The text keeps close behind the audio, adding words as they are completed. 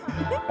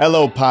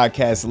Hello,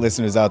 podcast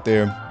listeners out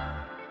there.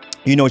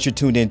 You know what you're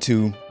tuned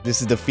into. This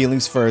is the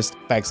Feelings First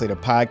Facts Later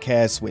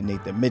podcast with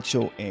Nathan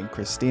Mitchell and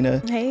Christina.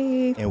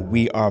 Hey. And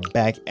we are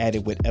back at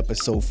it with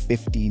episode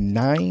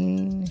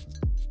 59.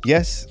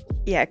 Yes?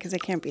 Yeah, because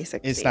it can't be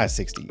 60. It's not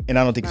 60. And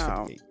I don't think it's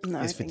 58.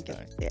 No, it's I think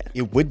 59. yeah.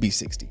 It would be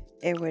 60.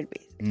 It would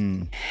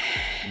be.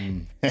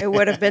 It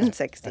would have been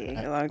 60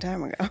 a long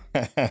time ago.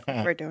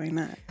 We're doing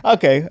that.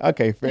 Okay.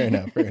 Fair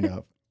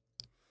enough.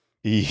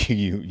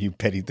 You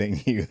petty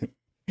thing. You.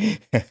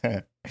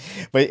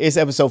 But it's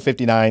episode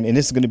 59, and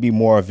this is going to be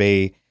more of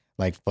a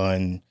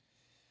fun,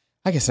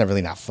 I guess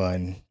not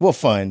fun,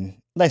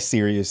 less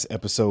serious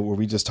episode where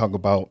we just talk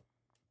about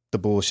the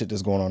bullshit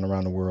that's going on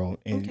around the world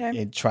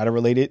and try to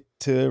relate it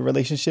to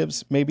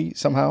relationships maybe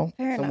somehow,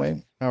 some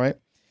way. All right.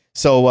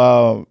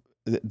 So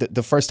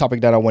the first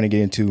topic that I want to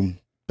get into,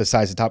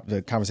 besides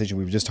the conversation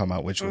we were just talking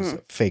about, which was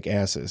fake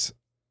asses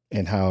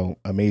and how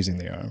amazing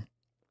they are.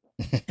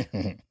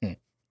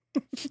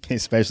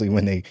 Especially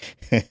when they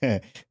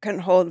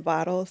couldn't hold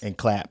bottles and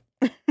clap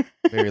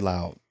very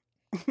loud.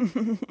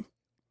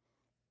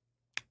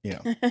 Yeah,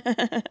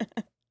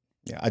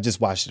 I just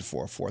watched it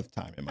for a fourth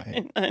time in my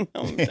head. I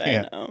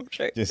know, I'm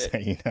sure. Just so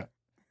you know.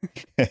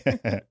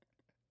 I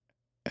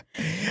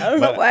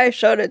don't know why I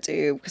showed it to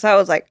you, because I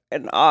was like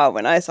in awe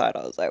when I saw it.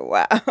 I was like,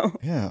 wow.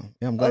 Yeah,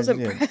 I'm glad I was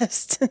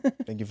impressed.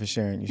 Thank you for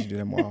sharing. You should do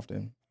that more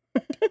often.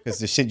 Because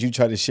the shit you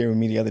tried to share with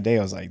me the other day,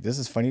 I was like, this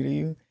is funny to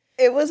you?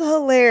 It was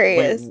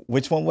hilarious. Wait,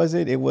 which one was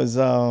it? It was,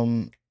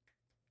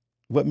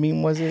 what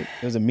meme was it?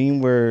 It was a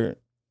meme where...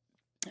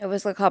 It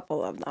was a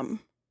couple of them.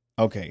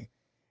 Okay.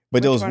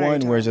 But there was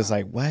one where it's just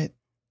like, what?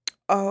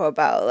 Oh,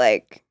 about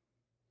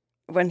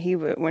when he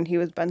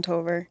was bent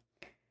over.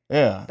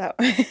 Yeah. That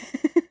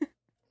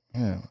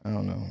Yeah, I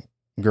don't know.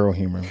 Girl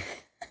humor.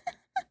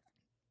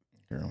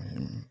 All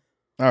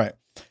right.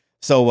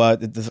 So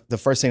the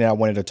first thing that I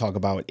wanted to talk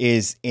about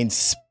is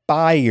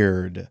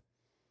inspired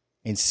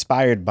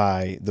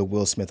by the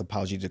Will Smith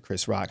apology to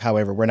Chris Rock.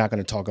 However, we're not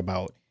going to talk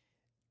about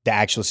the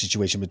actual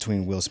situation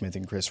between Will Smith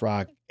and Chris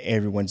Rock.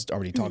 Everyone's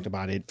already talked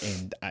about it.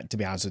 And to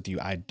be honest with you,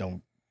 I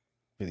don't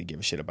really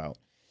give a shit about.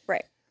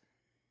 Right.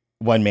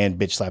 One man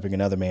bitch slapping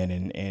another man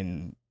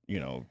and you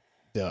know,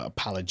 the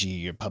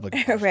apology or public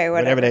right,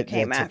 whatever that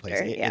came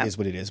after. It is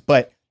what it is.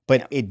 But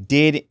it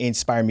did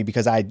inspire me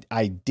because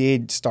I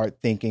did start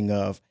thinking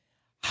of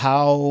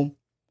how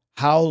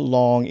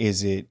long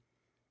is it,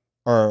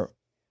 or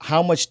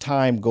how much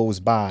time is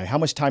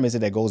it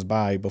that goes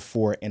by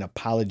before an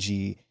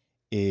apology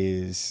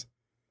is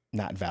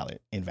not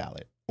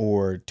invalid,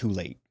 or too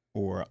late,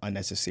 or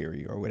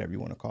unnecessary, or whatever you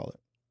want to call it.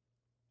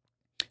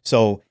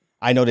 So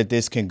I know that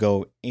this can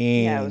go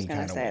any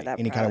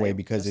kind of way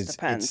because it's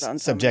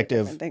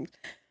subjective,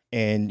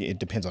 and it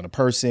depends on the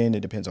person. It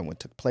depends on what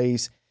took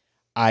place.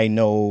 I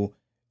know,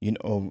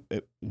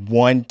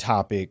 one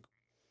topic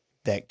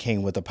that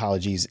came with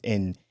apologies,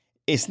 and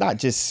it's not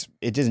just,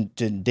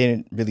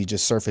 didn't really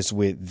just surface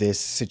with this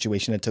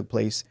situation that took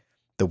place,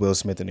 the Will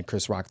Smith and the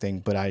Chris Rock thing.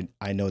 But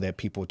I know that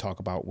people talk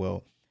about,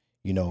 well,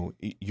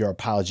 your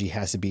apology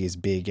has to be as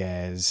big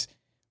as,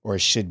 or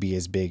it should be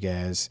as big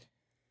as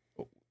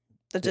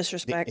the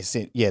disrespect.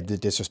 The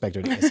disrespect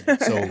or the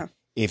incident. So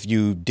if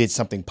you did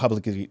something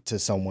publicly to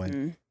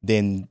someone,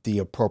 then the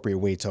appropriate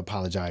way to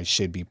apologize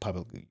should be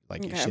publicly.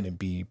 It shouldn't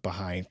be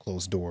behind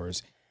closed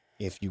doors.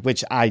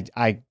 Which I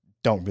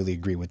don't really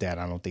agree with that.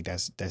 I don't think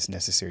that's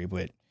necessary,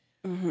 but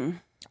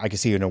I can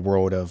see in a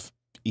world of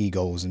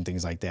egos and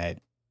things like that,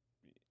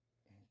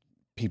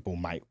 people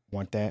might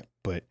want that,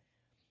 but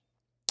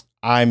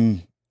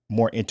I'm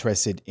more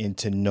interested in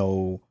to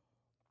know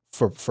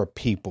for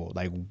people,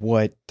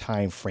 what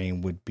time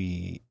frame would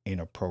be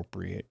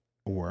inappropriate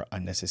or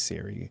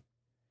unnecessary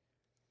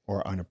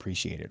or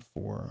unappreciated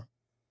for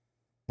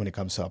when it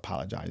comes to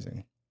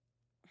apologizing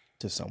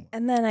to someone.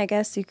 And then I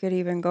guess you could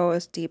even go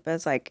as deep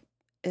as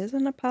is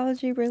an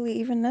apology really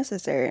even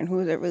necessary, and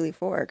who is it really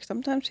for? Because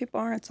sometimes people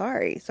aren't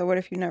sorry. So what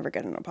if you never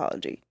get an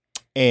apology?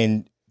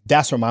 And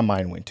that's where my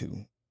mind went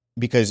to,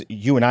 because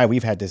you and I,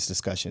 we've had these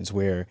discussions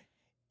where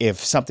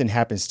if something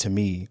happens to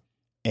me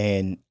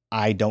and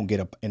I don't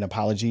get an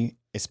apology,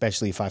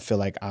 especially if I feel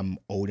like I'm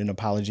owed an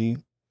apology,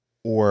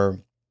 or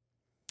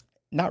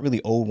not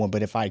really owed one,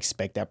 but if I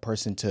expect that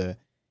person to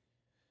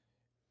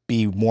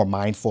be more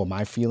mindful of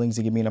my feelings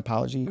and give me an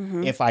apology,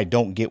 if I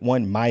don't get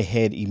one, my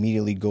head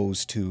immediately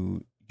goes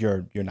to,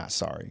 you're not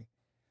sorry.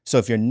 So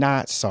if you're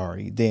not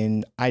sorry,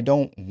 then I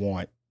don't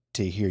want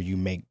to hear you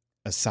make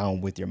a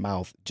sound with your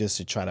mouth just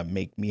to try to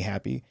make me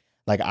happy.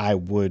 I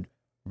would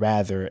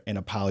rather an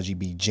apology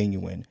be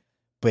genuine.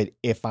 But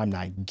if I'm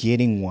not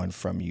getting one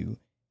from you,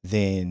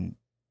 then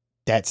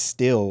that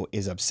still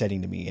is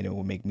upsetting to me, and it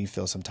will make me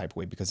feel some type of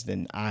way, because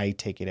then I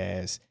take it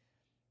as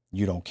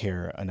you don't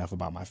care enough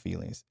about my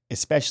feelings,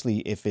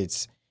 especially if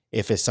it's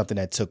something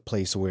that took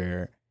place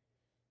where,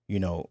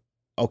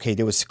 okay,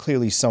 there was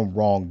clearly some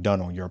wrong done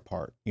on your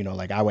part.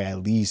 I would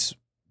at least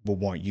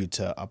want you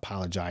to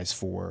apologize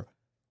for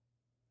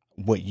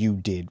what you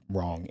did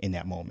wrong in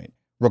that moment,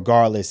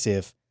 regardless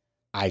if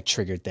I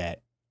triggered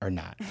that or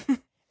not.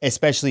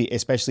 especially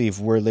if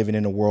we're living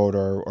in a world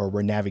or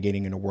we're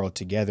navigating in a world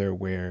together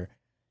where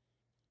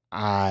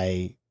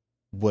I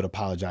would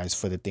apologize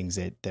for the things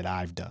that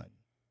I've done.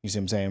 You see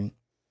what I'm saying?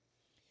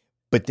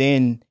 But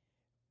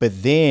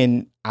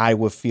then I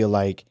would feel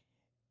like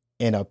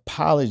an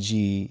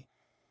apology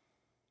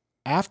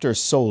after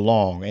so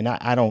long, and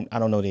I don't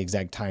know the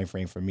exact time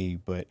frame for me,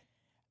 but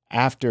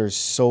after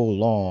so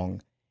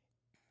long,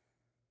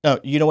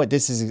 you know what?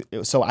 This is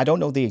so I don't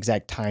know the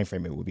exact time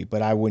frame it would be,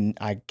 but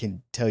I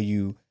can tell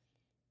you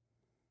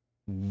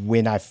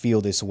when I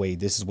feel this way,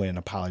 this is when an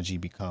apology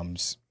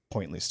becomes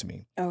pointless to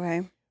me.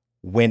 Okay.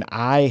 When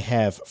I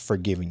have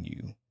forgiven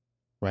you,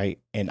 right?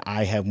 And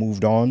I have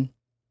moved on,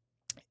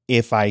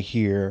 if I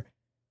hear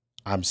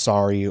I'm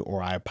sorry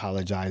or I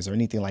apologize or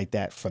anything like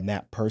that from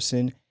that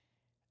person,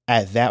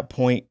 at that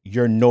point,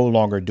 you're no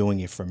longer doing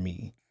it for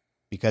me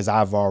because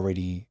I've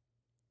already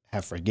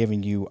have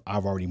forgiven you.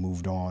 I've already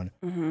moved on.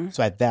 Mm-hmm.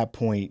 So at that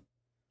point,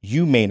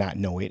 you may not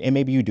know it, and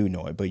maybe you do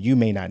know it, but you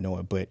may not know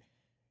it, but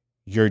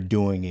you're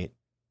doing it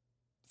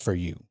for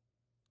you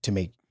to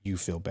make you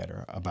feel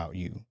better about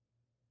you.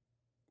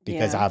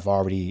 Because Yeah. I've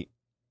already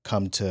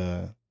come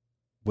to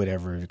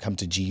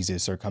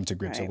Jesus or come to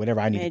grips or Right. whatever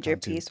I need Made to your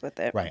come to. peace with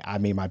it. Right. I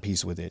made my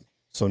peace with it.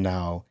 So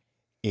now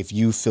if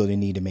you feel the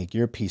need to make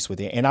your peace with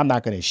it, and I'm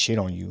not going to shit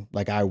on you,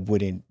 like I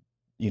wouldn't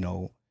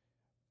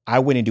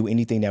do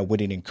anything that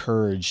wouldn't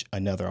encourage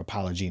another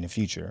apology in the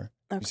future.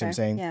 You see what I'm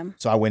saying? Yeah.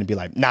 So I wouldn't be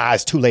like, nah,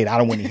 it's too late. I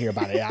don't want to hear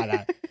about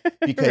it.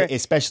 Because Right.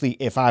 especially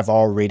if I've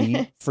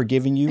already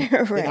forgiven you,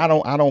 Right. then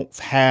I don't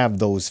have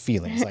those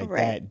feelings like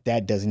Right.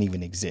 that doesn't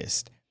even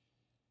exist,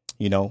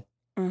 you know?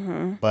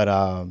 Mm-hmm. But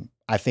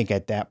I think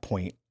at that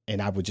point,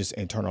 and I would just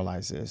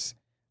internalize this,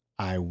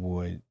 I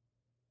would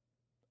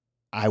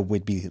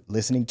be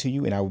listening to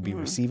you and I would be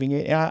Mhm. receiving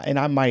it, and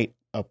I might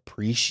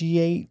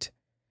appreciate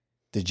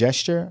the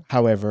gesture.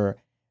 However,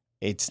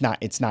 it's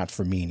not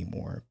for me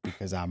anymore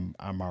because I'm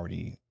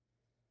already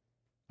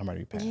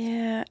past.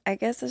 Yeah, I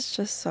guess it's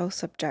just so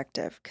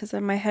subjective because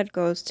then my head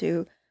goes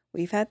to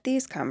we've had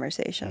these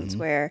conversations Mhm.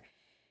 where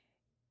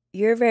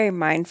you're very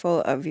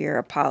mindful of your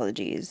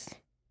apologies,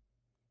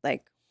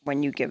 like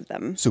when you give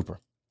them. Super.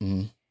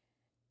 Mhm.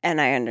 And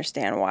I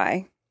understand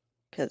why,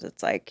 because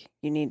it's like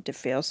you need to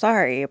feel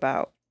sorry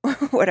about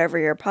whatever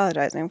you're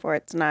apologizing for.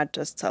 It's not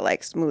just to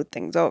like smooth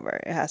things over.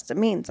 It has to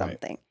mean Right.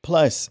 something.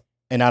 Plus,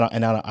 and I don't No,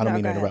 mean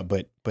to go ahead.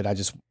 interrupt, but I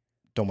just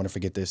don't want to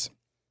forget this.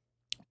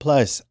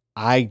 Plus,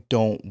 I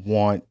don't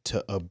want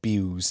to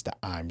abuse the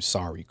I'm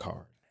sorry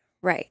card.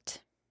 Right.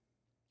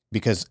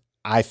 Because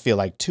I feel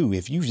like too,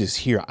 if you just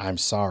hear I'm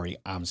sorry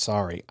from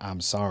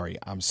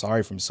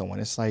someone,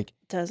 it's like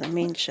Doesn't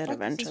mean what the shit fuck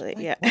is this? eventually.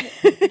 Like, Yeah.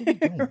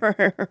 what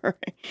are we doing?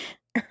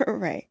 Right.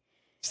 Right.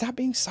 Stop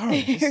being sorry.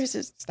 Here's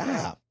Just just- right.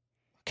 stop.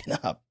 Fucking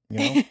up,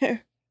 you know?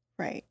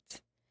 Right.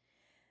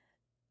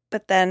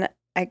 But then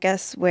I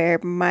guess where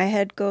my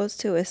head goes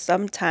to is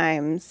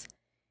sometimes,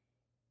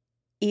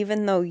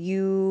 even though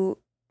you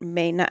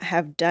may not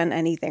have done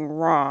anything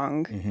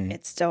wrong, Mhm.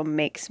 it still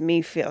makes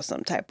me feel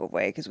some type of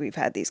way because we've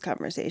had these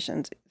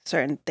conversations,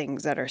 certain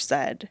things that are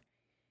said,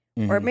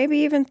 or Mhm. maybe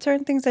even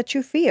certain things that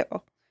you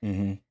feel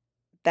Mhm.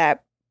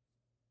 that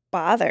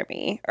bother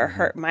me or Mhm.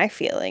 hurt my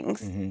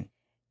feelings. Mhm.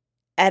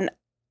 And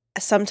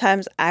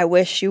sometimes I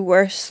wish you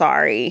were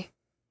sorry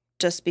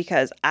just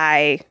because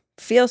I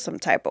feel some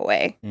type of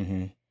way.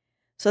 Mhm.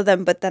 So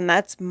then, but then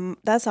that's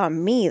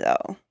on me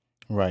though.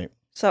 Right.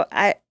 So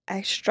I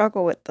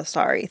struggle with the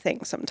sorry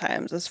thing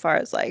sometimes as far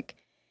as like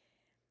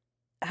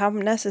how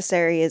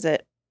necessary is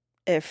it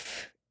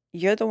if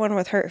you're the one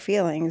with hurt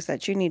feelings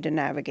that you need to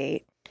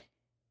navigate,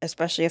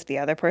 especially if the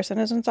other person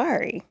isn't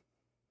sorry.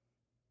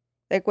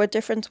 Like what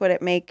difference would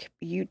it make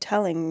you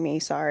telling me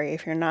sorry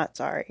if you're not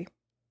sorry?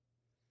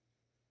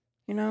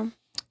 You know?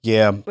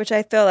 Yeah. Which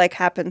I feel like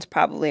happens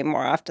probably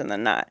more often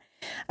than not.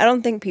 I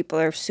don't think people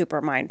are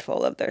super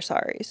mindful of their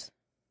sorries.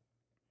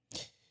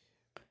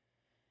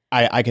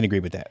 I can agree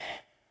with that.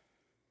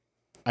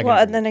 Well,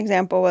 and an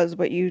example was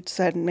what you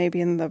said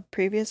maybe in the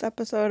previous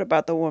episode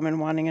about the woman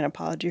wanting an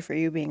apology for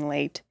you being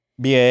late.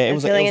 Yeah, it and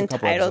was feeling a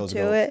couple entitled episodes to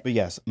ago. it. But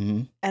yes.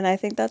 Mhm. And I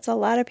think that's a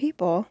lot of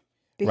people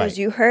because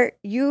Right.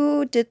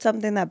 you did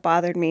something that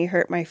bothered me,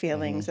 hurt my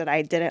feelings that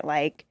I didn't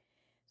like.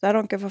 So I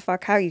don't give a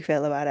fuck how you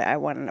feel about it. I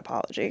want an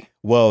apology.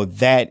 Well,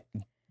 that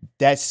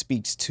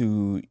speaks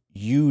to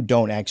you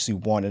don't actually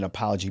want an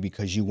apology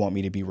because you want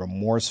me to be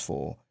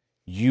remorseful.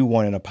 You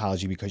want an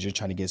apology because you're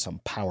trying to get some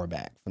power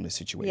back from the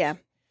situation. Yeah,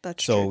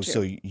 that's So true too.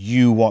 so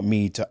you want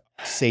me to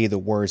say the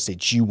words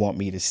that you want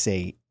me to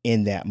say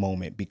in that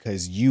moment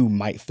because you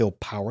might feel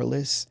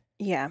powerless.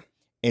 Yeah.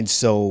 And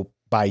so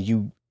by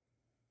you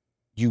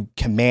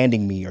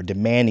commanding me or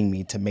demanding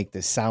me to make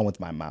this sound with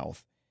my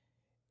mouth,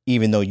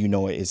 even though you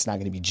know it's not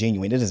going to be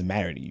genuine, it doesn't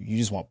matter to you. You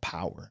just want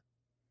power.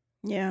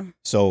 Yeah.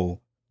 So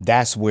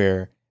that's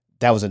where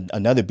that was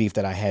another beef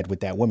that I had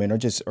with that woman, or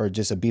just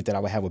a beef that I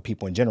would have with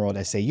people in general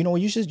that say, you know,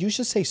 you should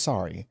say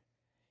sorry.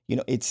 You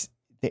know,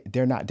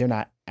 they're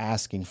not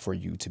asking for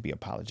you to be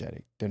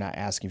apologetic. They're not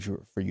asking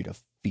for you to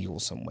feel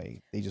some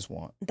way. They just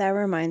want. That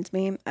reminds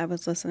me, I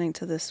was listening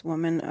to this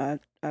woman,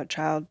 a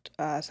child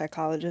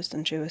psychologist,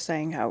 and she was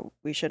saying how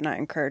we should not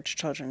encourage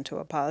children to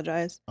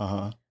apologize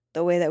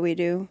the way that we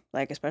do,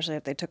 like especially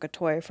if they took a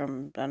toy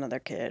from another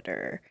kid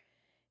or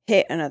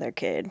hit another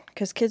kid,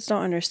 because kids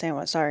don't understand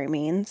what sorry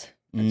means.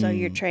 And so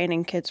you're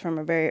training kids from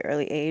a very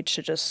early age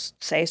to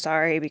just say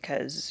sorry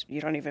because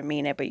you don't even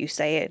mean it, but you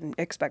say it and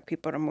expect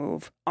people to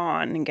move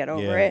on and get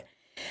over it.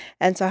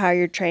 And so how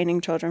you're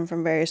training children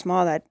from very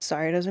small that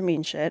sorry doesn't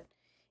mean shit,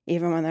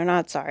 even when they're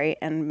not sorry.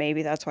 And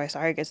maybe that's why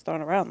sorry gets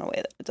thrown around the way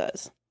that it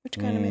does, which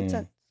kind of makes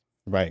sense.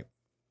 Right.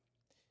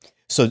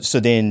 So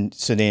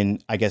then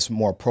I guess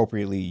more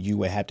appropriately, you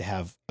would have to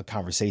have a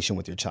conversation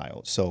with your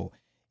child. So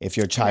if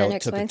your child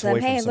took a toy from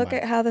somebody, hey, look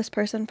at how this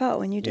person felt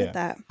when you did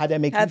that. How'd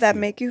that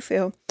make you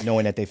feel?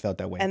 Knowing that they felt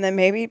that way. And then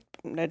maybe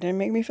that didn't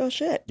make me feel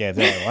shit. Yeah,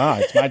 they're like, wow,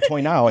 it's my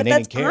toy now. And they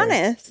didn't care.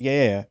 Honest.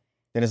 Yeah.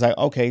 Then it's like,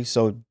 okay,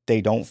 so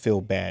they don't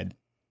feel bad.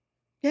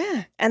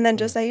 Yeah. And then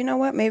just say, you know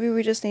what? Maybe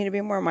we just need to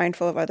be more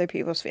mindful of other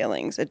people's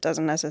feelings. It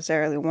doesn't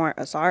necessarily warrant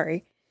a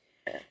sorry.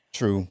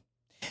 True.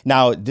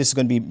 Now, this is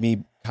going to be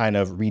me kind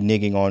of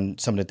reneging on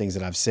some of the things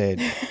that I've said,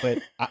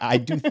 but I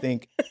do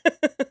think...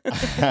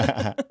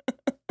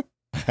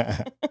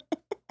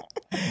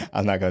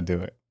 I'm not gonna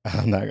do it.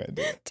 I'm not gonna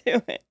do it.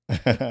 Do it.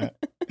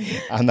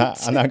 I'm not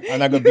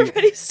gonna be. You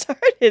already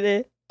started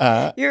it.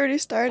 You already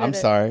started. I'm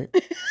sorry.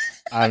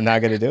 I'm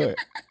not gonna do it.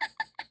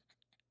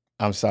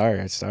 I'm sorry.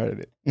 I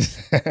started it.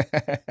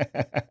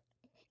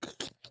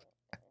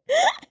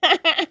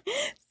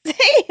 Say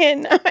it.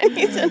 Now I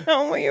need to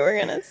know what you were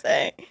gonna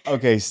say.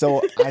 Okay,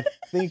 so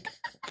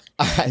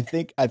I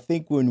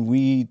think when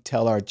we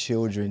tell our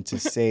children to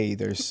say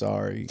they're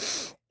sorry,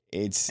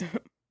 it's.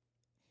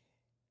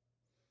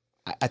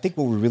 I think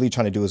what we're really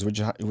trying to do is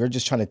we're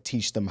just trying to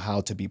teach them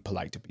how to be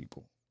polite to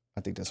people.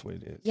 I think that's what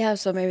it is. Yeah,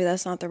 so maybe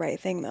that's not the right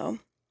thing, though.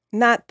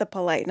 Not the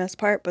politeness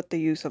part, but the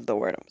use of the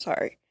word I'm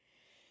sorry.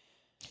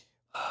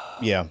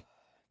 Yeah.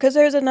 Because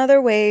there's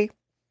another way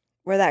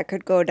where that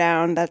could go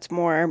down that's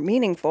more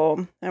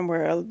meaningful and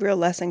where a real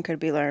lesson could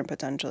be learned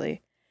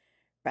potentially.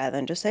 Rather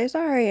than just say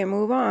sorry and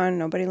move on.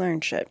 Nobody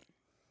learned shit.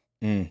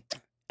 And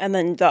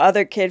then the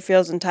other kid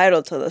feels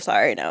entitled to the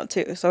sorry now,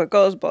 too. So it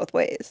goes both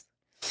ways.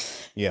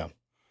 Yeah.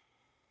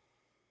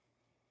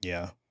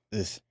 Yeah.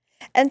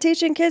 And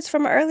teaching kids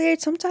from an early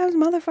age, sometimes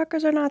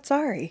motherfuckers are not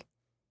sorry.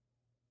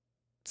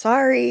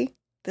 Sorry.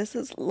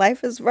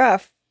 Life is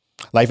rough.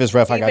 Life is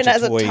rough. Even I got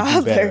as your toy. A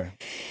toddler. Do better.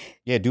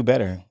 Yeah, do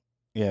better.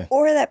 Yeah.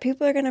 Or that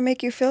people are going to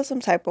make you feel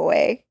some type of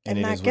way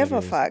and not give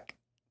a fuck.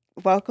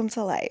 Welcome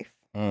to life.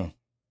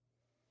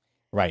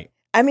 Right.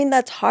 I mean,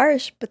 that's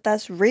harsh, but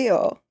that's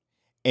real.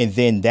 And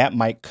then that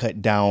might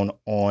cut down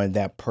on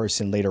that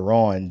person later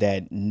on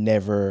that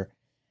never...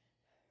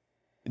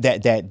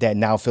 That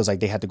now feels like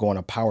they have to go on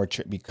a power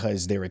trip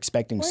because they're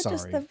expecting sorry. Or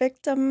just the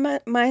victim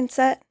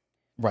mindset.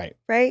 Right.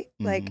 Right?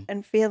 Like,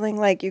 and feeling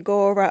like you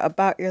go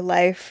about your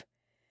life,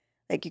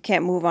 like you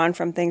can't move on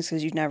from things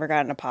because you've never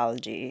got an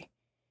apology.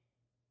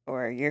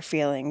 Or your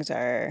feelings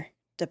are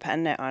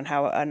dependent on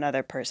how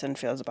another person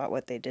feels about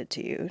what they did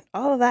to you.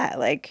 All of that.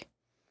 Like,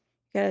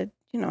 you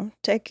gotta,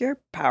 take your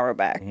power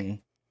back.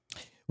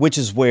 Which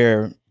is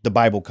where the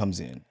Bible comes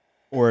in.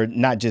 Or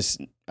not just,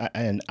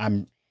 and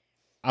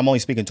I'm only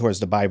speaking towards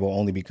the Bible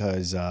only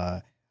because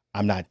I'm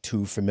not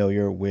too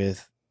familiar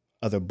with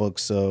other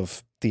books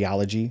of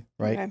theology,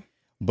 right? Okay.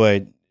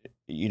 But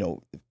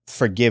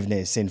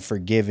forgiveness and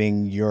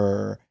forgiving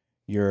your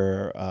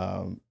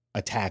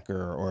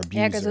attacker or abuser.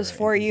 Yeah, because it's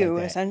for you,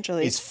 like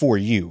essentially. It's for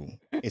you.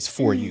 It's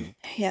for you.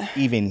 Yeah.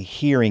 Even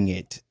hearing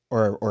it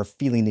or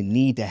feeling the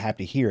need to have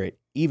to hear it,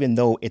 even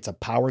though it's a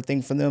power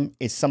thing for them,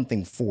 it's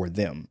something for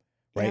them,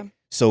 right? Yeah.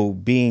 So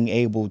being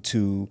able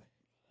to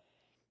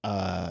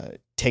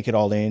take it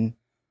all in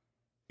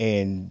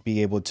and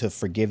be able to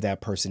forgive that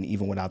person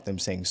even without them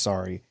saying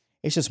sorry.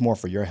 It's just more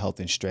for your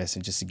health and stress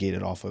and just to get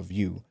it off of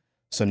you.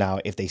 So now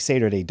if they say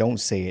it or they don't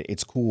say it,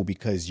 it's cool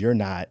because you're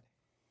not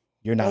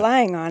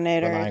relying on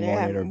it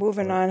or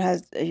moving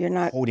on you're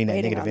not holding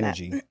that negative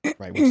energy,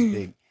 right? Which is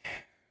big.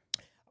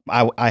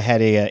 I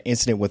had a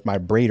incident with my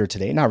braider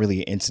today. Not really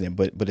an incident,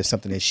 but it's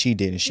something that she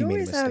did and she made a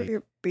mistake. You always have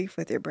your beef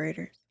with your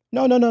braiders.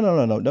 No.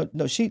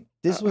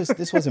 This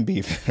wasn't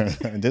beef.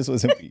 This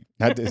wasn't beef.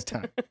 Not this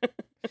time.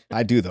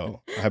 I do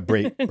though. I have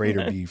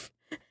braider beef.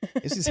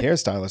 It's just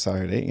hairstylist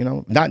out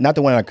here. Not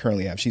the one I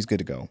currently have. She's good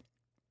to go.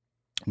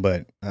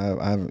 But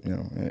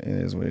it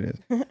is what it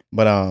is.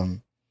 But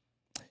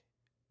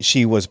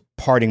she was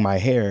parting my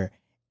hair,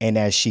 and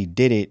as she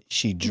did it,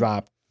 she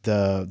dropped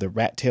the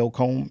rat tail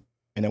comb.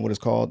 And then what it's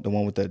called, the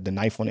one with the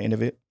knife on the end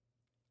of it.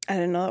 I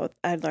didn't know.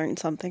 I learned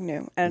something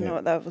new. I didn't know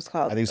what that was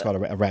called. I think it's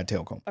called a rat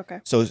tail comb. Okay.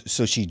 So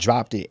she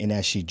dropped it, and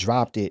as she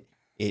dropped it,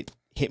 it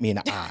hit me in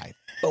the eye.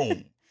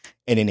 Boom.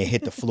 And then it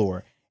hit the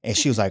floor. And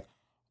she was like,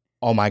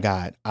 "Oh my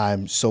God,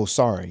 I'm so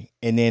sorry."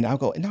 And then I'll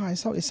go, "No,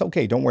 it's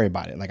okay. Don't worry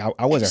about it." Like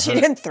I wasn't hurt. She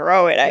didn't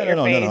throw it at your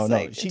face. No.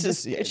 Like,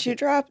 she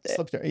dropped it.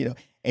 Slipped her,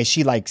 and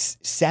she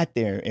sat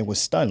there and was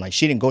stunned. Like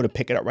she didn't go to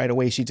pick it up right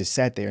away. She just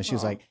sat there and she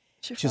was like,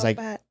 she was like,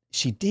 bad.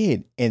 She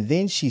did. And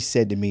then she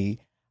said to me,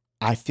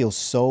 I feel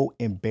so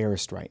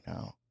embarrassed right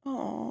now.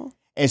 Oh.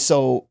 And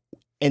so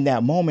in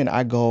that moment,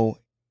 I go,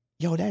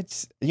 yo,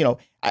 that's,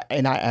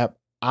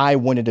 I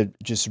wanted to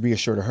just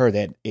reassure to her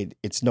that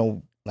it's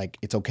no, like,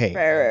 it's okay.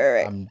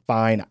 Right. I'm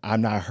fine.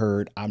 I'm not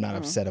hurt. I'm not Mhm,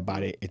 upset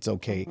about it. It's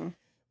okay. mhm.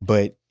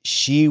 But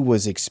she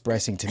was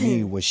expressing to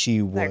me what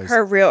she Like was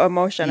her real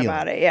emotion feeling.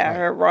 about it. Yeah, Right.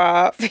 her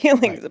raw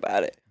feelings Right.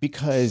 about it.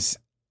 Because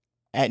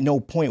at no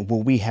point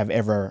will we have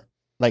ever,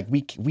 like,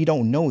 we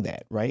don't know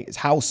that, right? It's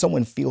how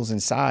someone feels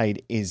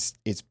inside is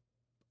a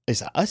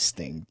us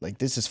thing. Like,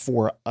 this is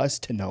for us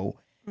to know.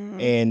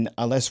 Mhm. And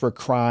unless we're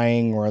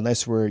crying or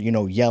unless we're,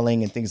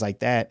 yelling and things like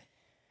that,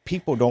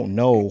 people don't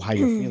know how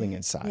you're feeling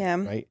inside.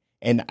 Yeah. Right.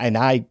 And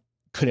I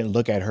couldn't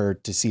look at her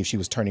to see if she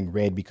was turning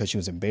red because she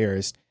was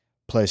embarrassed.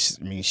 Plus,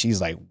 I mean, she's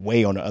like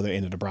way on the other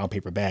end of the brown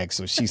paper bag,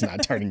 so she's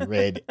not turning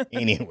red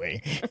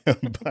anyway.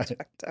 but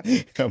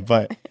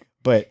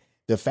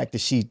the fact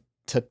that she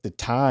took the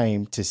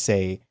time to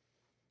say,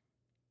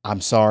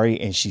 I'm sorry,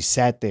 and she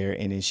sat there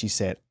and then she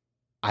said,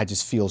 I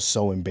just feel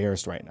so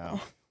embarrassed right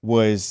now,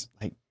 was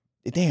like,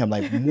 damn,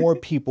 like more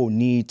people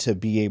need to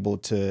be able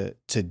to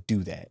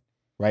do that,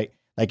 right?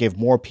 Like if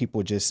more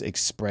people just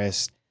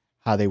expressed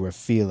how they were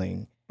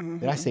feeling.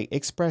 Did I say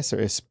express or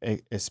is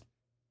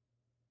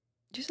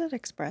You said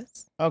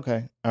express.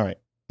 okay? All right.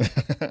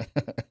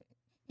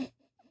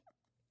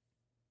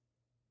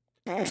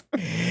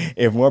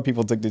 If more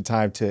people took the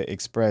time to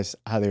express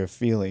how they were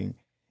feeling,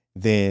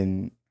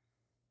 then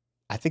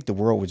I think the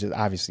world would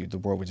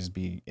just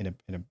be in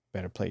a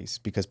better place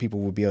because people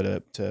would be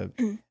able to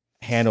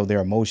handle their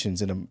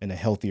emotions in a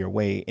healthier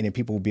way, and then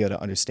people will be able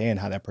to understand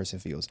how that person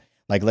feels.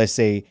 Like, let's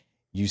say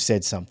you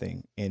said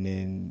something, and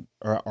then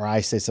or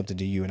I said something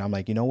to you, and I'm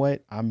like, you know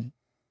what,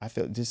 I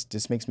feel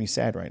this makes me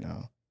sad right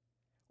now,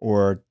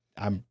 or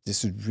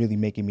this is really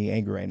making me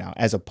angry right now,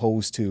 as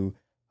opposed to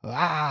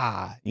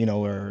or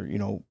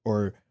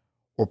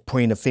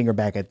pointing a finger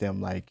back at them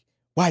like,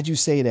 why'd you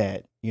say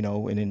that,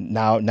 and then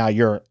now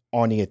you're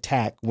on the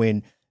attack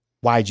when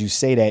why'd you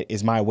say that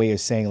is my way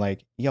of saying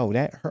like, yo,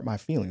 that hurt my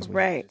feelings what you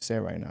Right.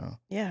 said right now.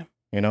 Yeah.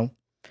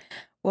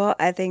 Well,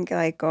 I think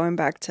like going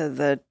back to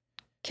the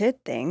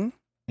kid thing,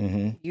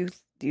 mm-hmm.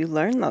 you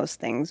learn those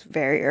things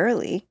very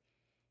early,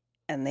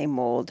 and they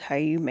mold how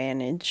you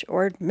manage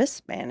or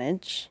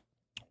mismanage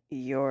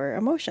your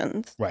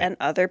emotions Right. and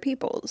other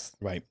people's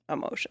Right.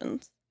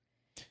 emotions.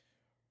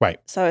 Right.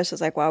 So it's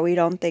just like, while we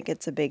don't think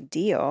it's a big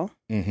deal,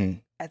 Mm-hmm.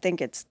 I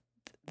think it's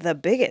the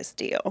biggest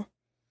deal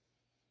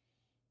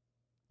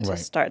to Right.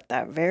 start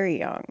that very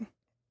young,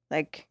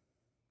 like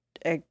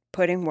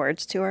putting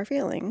words to our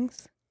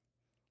feelings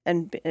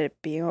and it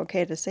being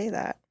okay to say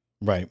that.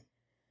 Right.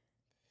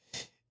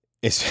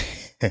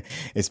 It's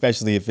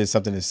especially if it's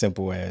something as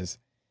simple as,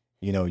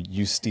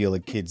 you steal a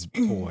kid's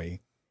toy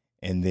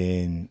and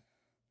then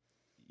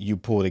you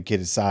pull the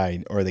kid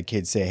aside, or the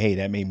kid say, hey,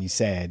 that made me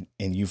sad,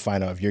 and you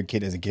find out if your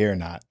kid doesn't care or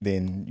not,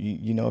 then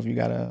you know if you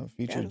got a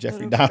future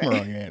Jeffrey Dahmer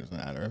on your hands or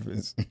not, or if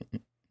it's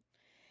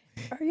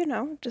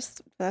or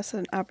just that's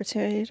an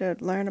opportunity to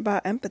learn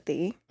about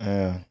empathy.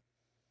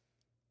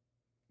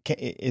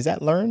 Is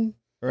that learned,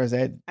 or is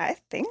that? I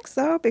think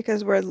so,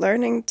 because we're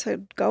learning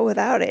to go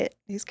without it.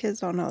 These kids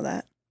don't know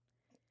that.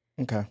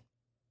 Okay.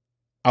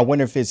 I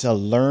wonder if it's a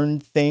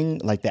learned thing,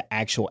 like the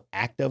actual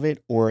act of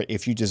it, or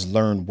if you just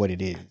learn what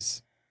it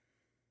is.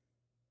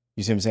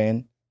 You see what I'm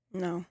saying?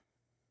 No.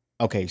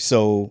 Okay,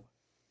 so,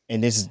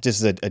 and this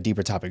is a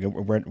deeper topic.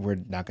 We're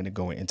not going to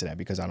go into that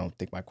because I don't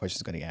think my question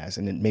is going to get asked.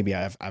 And then maybe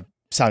I've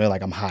sounded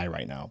like I'm high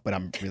right now, but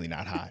I'm really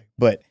not high.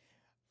 But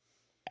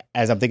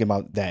as I'm thinking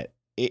about that,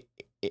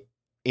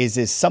 is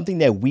it something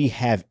that we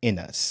have in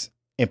us,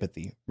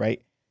 empathy,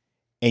 right?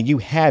 And you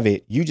have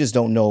it, you just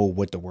don't know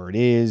what the word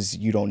is.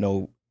 You don't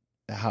know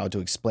how to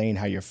explain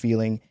how you're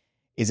feeling.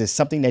 Is it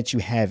something that you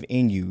have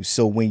in you?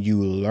 So when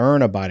you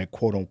learn about it,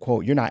 quote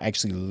unquote, you're not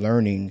actually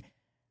learning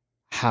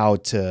how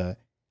to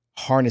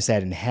harness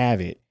that and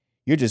have it.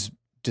 You're just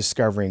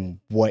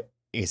discovering what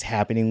is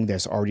happening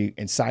that's already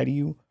inside of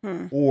you.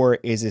 Or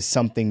is it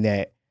something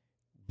that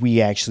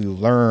we actually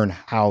learn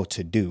how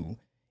to do?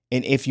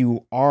 And if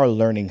you are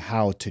learning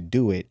how to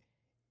do it,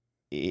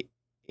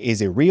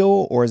 is it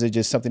real, or is it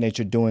just something that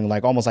you're doing,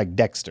 like almost like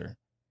Dexter?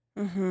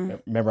 Mm-hmm.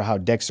 Remember how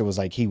Dexter was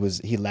like, he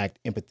lacked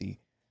empathy,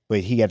 but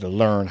he had to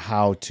learn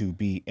how to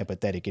be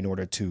empathetic in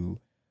order to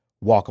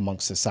walk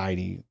amongst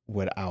society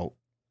without,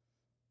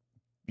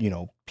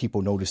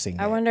 people noticing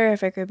that. I wonder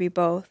if it could be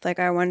both. Like,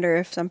 I wonder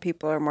if some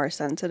people are more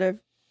sensitive,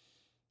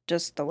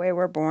 just the way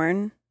we're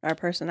born, our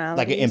personalities.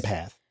 Like an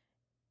empath.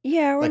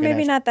 Yeah, or like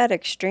maybe not that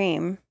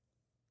extreme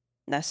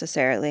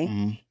necessarily.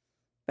 Mm-hmm.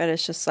 But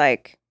it's just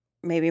like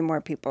maybe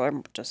more people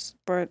are just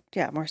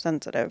more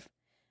sensitive,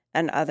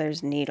 and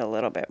others need a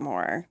little bit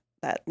more.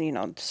 That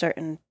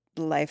certain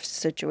life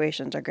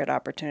situations are good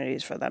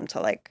opportunities for them to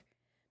like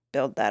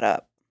build that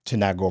up. To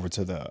not go over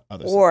to the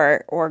other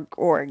side.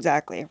 Or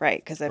exactly,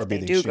 right? Because if they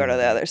do go to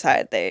the other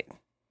side, they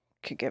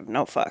could give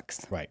no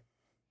fucks. Right.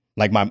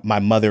 Like my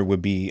mother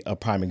would be a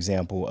prime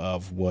example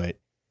of what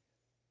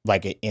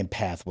like an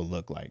empath would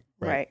look like,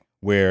 right? Right.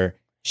 Where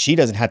she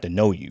doesn't have to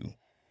know you.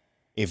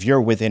 If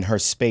you're within her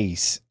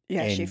space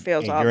Yeah, she and,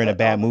 feels and all you're in a all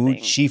bad the mood,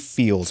 things. she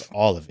feels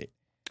all of it.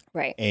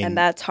 Right. And- And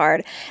that's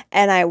hard.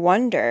 And I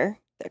wonder,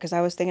 because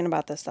I was thinking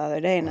about this the other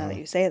day, now that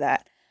you say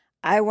that,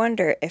 I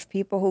wonder if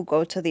people who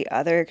go to the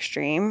other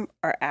extreme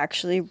are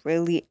actually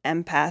really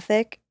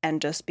empathic,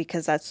 and just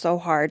because that's so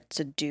hard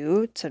to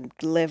do, to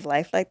live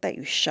life like that,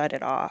 you shut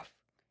it off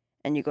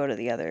and you go to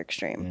the other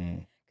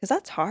extreme. Because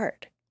that's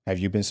hard. Have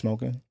you been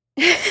smoking?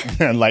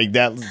 Like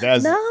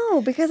that's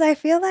No, because I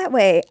feel that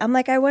way. I'm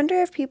like, I wonder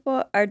if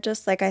people are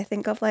just like, I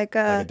think of like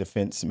like a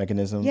defense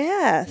mechanism.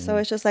 yeah. So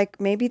it's just like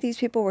maybe these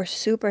people were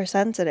super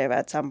sensitive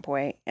at some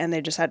point and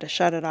they just had to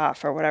shut it off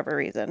for whatever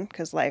reason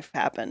because life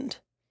happened.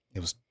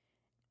 It was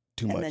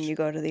too much. And then you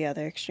go to the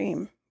other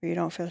extreme where you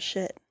don't feel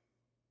shit.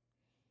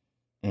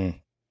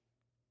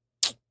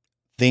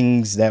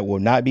 Things that will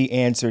not be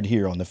answered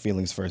here on the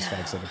Feelings First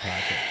Facts of the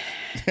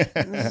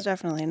podcast. This is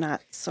definitely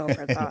not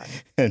sober thought.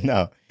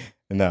 No.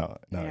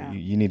 Yeah.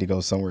 You need to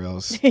go somewhere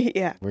else.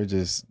 Yeah. We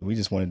just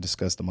want to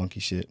discuss the monkey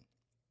shit.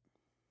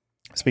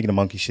 Speaking of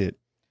monkey shit,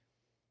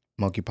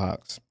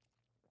 monkeypox.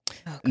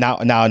 Okay. Now.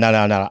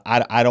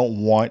 I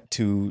don't want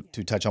to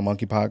touch on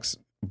monkeypox,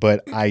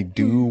 but I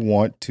do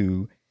want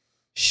to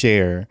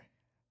share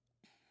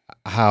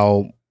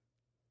how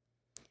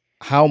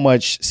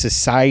much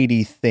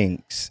society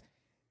thinks,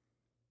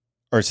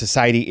 or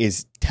society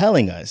is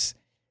telling us.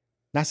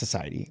 Not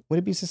society. Would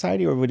it be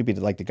society, or would it be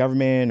like the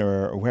government,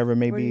 or whoever it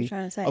may What be? are you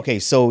trying to say? Okay,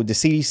 so the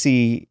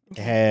CDC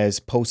has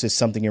posted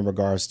something in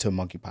regards to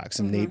monkeypox,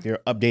 and they're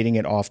updating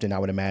it often, I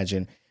would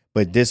imagine.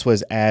 But this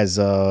was as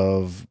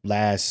of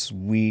last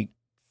week,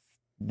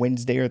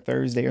 Wednesday or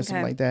Thursday or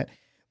something like that.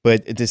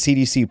 But the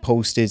CDC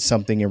posted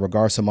something in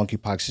regards to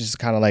monkeypox, just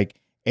kind of like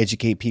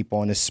educate people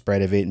on the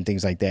spread of it and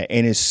things like that.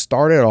 And it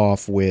started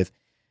off with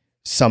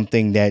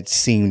something that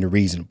seemed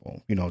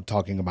reasonable,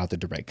 talking about the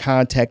direct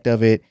contact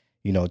of it,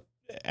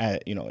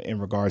 in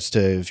regards to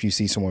if you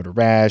see someone with a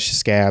rash,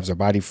 scabs, or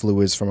body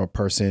fluids from a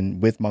person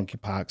with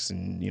monkeypox,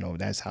 and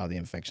that's how the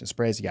infection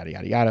spreads, yada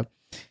yada yada.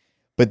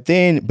 But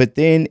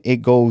then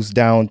it goes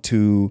down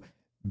to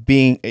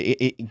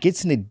it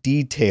gets into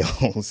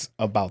details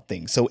about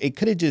things. So it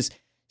could have just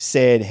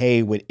said,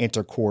 hey, with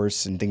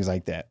intercourse and things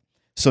like that.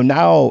 So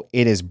now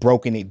it has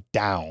broken it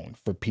down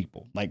for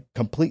people, like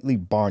completely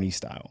Barney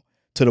style,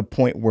 to the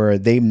point where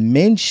they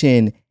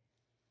mention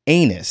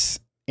anus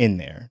in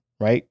there,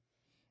 right?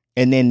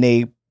 And then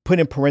they put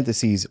in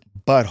parentheses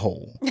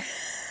butthole.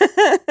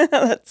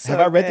 That's so Have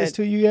I read good. this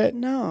to you yet?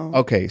 No.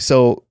 Okay,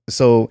 so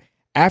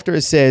after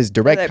it says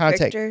direct Are there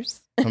contact,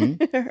 pictures?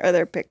 Are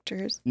there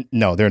pictures?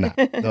 no, they're not.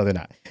 No, they're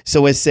not.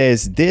 So it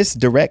says this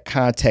direct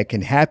contact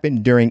can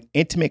happen during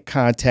intimate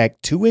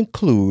contact to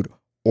include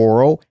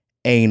oral,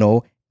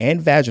 anal,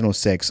 and vaginal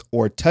sex,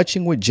 or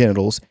touching with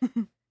genitals,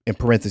 in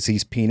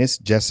parentheses, penis,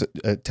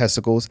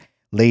 testicles,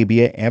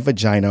 labia, and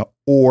vagina,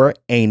 or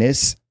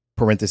anus,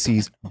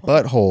 parentheses,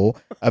 butthole,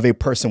 of a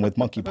person with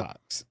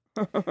monkeypox.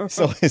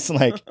 So it's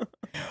like,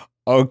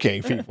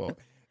 okay, people.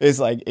 It's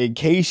like, in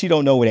case you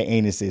don't know what an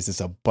anus is, it's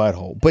a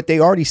butthole. But they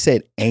already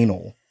said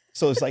anal.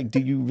 So it's like, do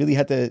you really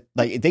have to,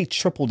 like, they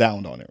triple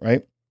down on it,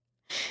 right?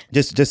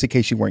 Just in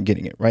case you weren't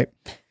getting it, right?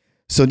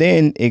 So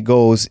then it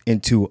goes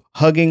into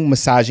hugging,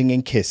 massaging,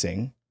 and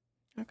kissing.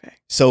 Okay.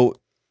 So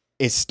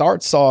it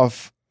starts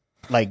off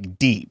like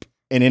deep,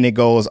 and then it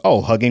goes,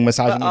 oh, hugging,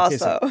 massaging, and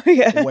kissing.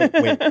 Yeah. Wait,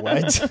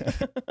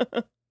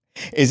 what?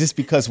 Is this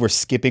because we're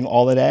skipping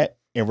all of that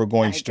and we're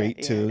going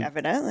straight to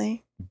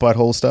evidently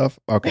butthole stuff?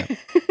 Okay.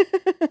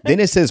 Then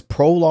it says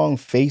prolonged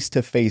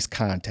face-to-face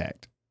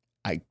contact.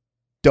 I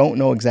don't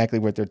know exactly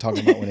what they're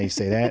talking about when they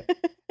say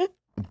that,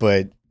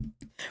 but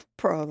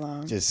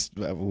prolonged. just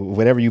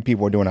whatever you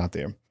people are doing out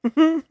there.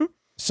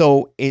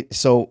 So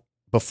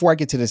before I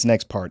get to this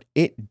next part,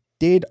 it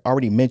did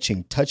already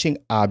mention touching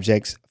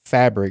objects,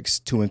 fabrics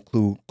to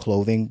include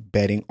clothing,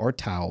 bedding, or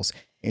towels,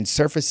 and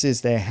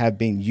surfaces that have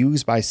been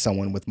used by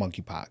someone with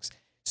monkeypox.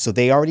 So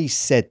they already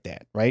said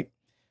that, right?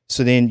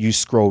 So then you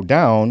scroll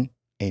down,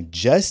 and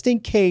just in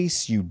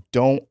case you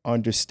don't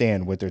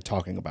understand what they're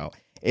talking about,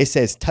 it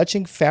says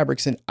touching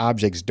fabrics and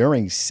objects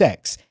during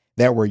sex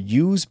that were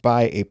used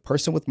by a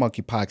person with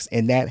monkeypox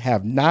and that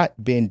have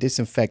not been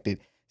disinfected,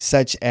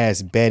 such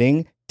as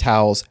bedding,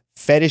 towels,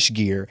 fetish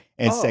gear,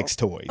 and sex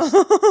toys.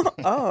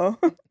 Oh.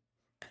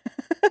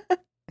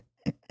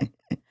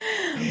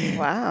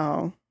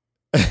 Wow.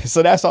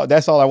 So that's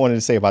all I wanted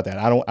to say about that.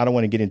 I don't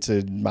want to get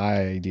into my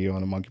idea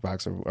on the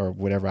monkeypox or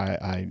whatever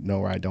I know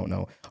or I don't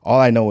know. All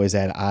I know is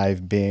that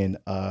I've been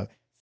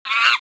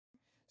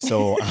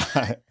so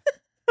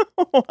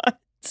What?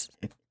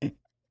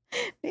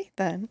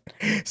 Nathan.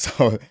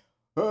 so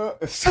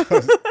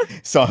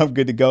I'm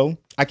good to go.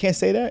 I can't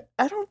say that.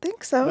 I don't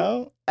think so.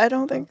 No. I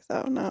don't think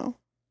so. No.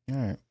 All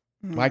right.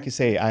 Well, I can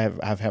say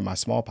I've had my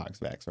smallpox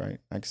vax, right?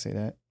 I can say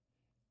that.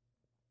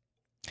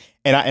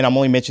 And I'm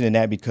only mentioning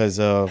that because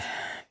of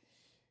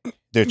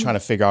they're trying to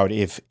figure out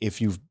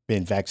if you've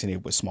been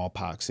vaccinated with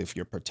smallpox, if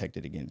you're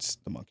protected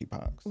against the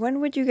monkeypox. When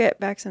would you get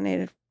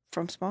vaccinated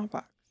from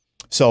smallpox?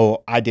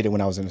 So I did it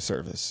when I was in the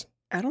service.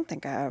 I don't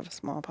think I have a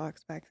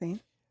smallpox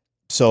vaccine.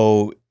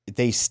 So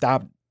they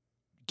stopped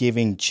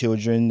giving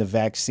children the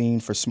vaccine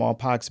for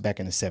smallpox back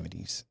in the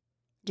 70s.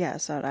 Yeah,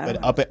 so I But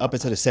don't up have up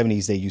until the smallpox.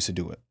 70s, they used to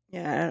do it.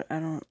 Yeah, I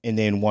don't. And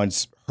then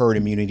once herd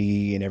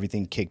immunity and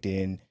everything kicked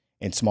in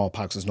and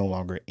smallpox was no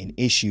longer an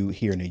issue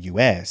here in the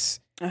US,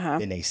 Uh-huh.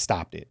 then they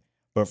stopped it.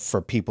 But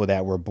for people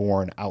that were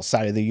born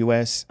outside of the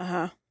US,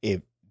 Uh-huh.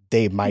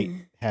 they might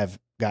Mm. have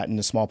gotten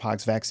the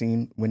smallpox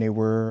vaccine when they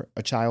were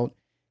a child.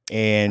 Got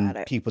And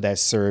it. people that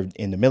served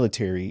in the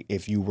military,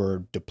 if you were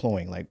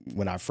deploying, like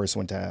when I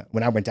went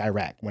to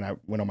Iraq, when I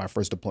went on my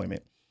first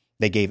deployment,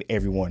 they gave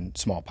everyone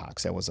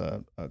smallpox. That was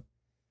a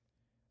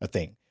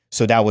thing.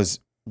 So that was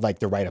like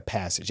the rite of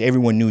passage.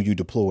 Everyone knew you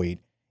deployed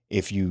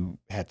if you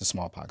had the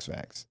smallpox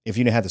vax. If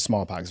you didn't have the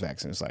smallpox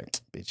vaccine, it's like,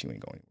 bitch, you ain't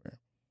going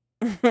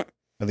anywhere.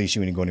 At least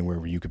you didn't go anywhere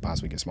where you could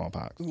possibly get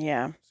smallpox.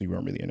 Yeah. So you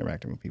weren't really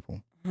interacting with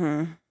people.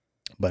 Hmm.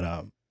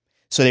 But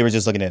so they were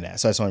just looking at that.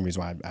 So that's the only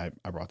reason why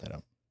I brought that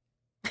up.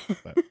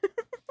 But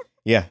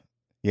yeah.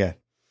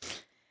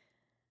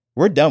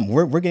 We're dumb.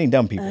 We're getting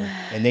dumb people,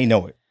 and they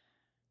know it.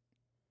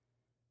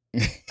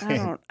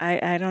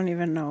 I don't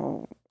even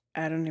know.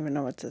 I don't even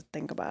know what to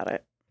think about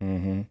it.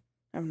 Mm-hmm.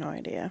 I have no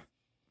idea.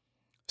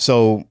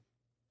 So,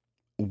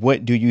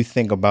 what do you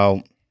think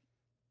about?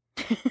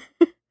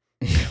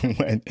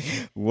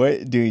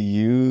 what do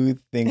you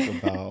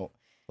think about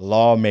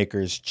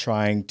lawmakers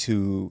trying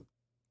to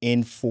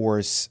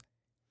enforce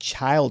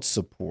child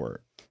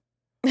support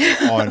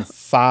on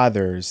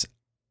fathers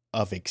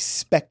of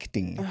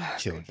expecting Ugh.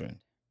 children?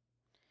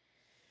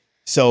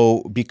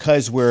 So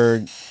because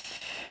we're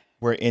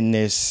in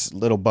this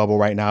little bubble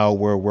right now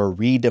where we're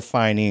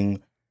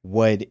redefining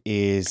what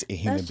is a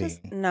human That's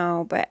just being.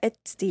 no, but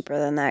it's deeper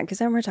than that because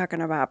then we're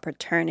talking about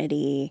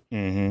paternity.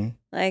 Mm-hmm.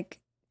 Like,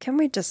 can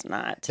we just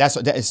not? That's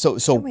what that is. So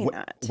Can we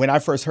not? when I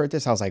first heard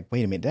this, I was like,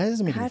 wait a minute, that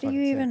doesn't make any How do fucking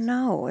you even sense.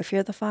 know if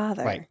you're the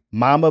father? Right.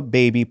 Mama,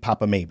 baby,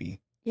 papa, maybe.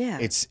 Yeah.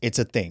 It's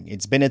a thing.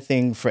 It's been a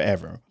thing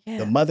forever. Yeah.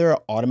 The mother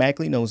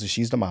automatically knows that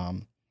she's the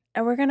mom.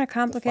 And we're gonna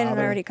complicate an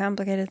father- already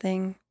complicated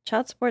thing.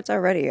 Child support's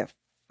already a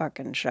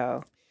fucking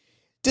show.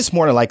 This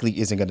more than likely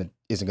isn't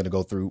gonna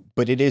go through,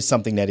 but it is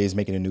something that is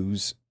making the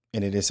news,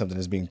 and it is something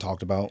that's being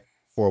talked about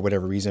for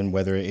whatever reason.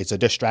 Whether it's a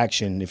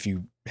distraction, if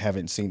you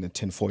haven't seen the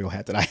tinfoil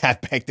hat that I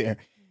have back there,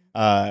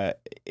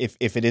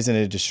 if it isn't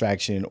a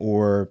distraction,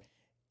 or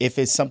if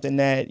it's something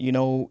that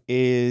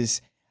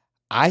is,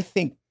 I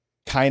think,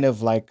 kind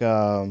of like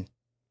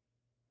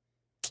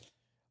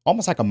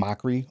almost like a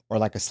mockery or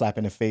like a slap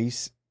in the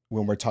face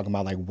when we're talking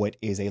about like what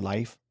is a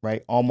life,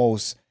 right?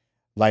 Almost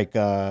like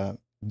the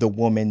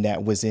woman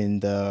that was in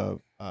the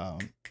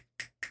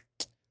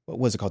what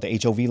was it called, the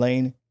HOV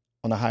lane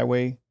on the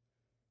highway.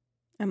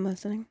 I'm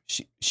listening.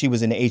 She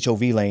was in the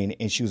HOV lane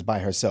and she was by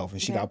herself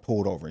and she Okay. got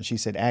pulled over and she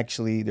said,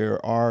 actually,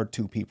 there are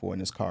two people in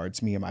this car.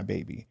 It's me and my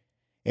baby.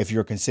 If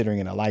you're considering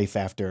it a life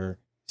after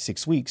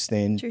 6 weeks,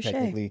 then Touche.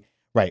 technically,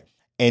 right.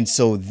 And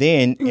so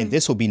then, and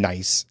this will be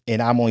nice.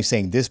 And I'm only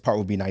saying this part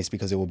will be nice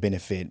because it will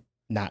benefit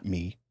not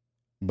me,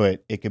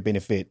 but it could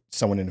benefit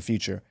someone in the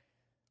future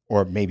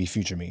or maybe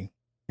future me.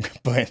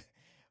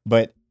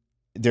 but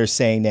they're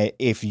saying that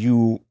if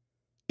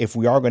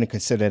we are going to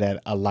consider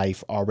that a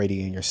life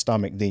already in your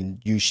stomach, then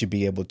you should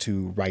be able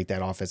to write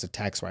that off as a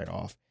tax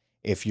write-off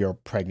if you're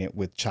pregnant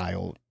with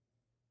child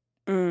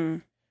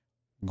Mm.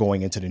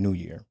 going into the new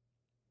year.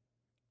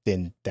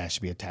 Then that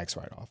should be a tax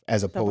write-off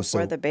as So opposed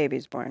before to the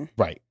baby's born.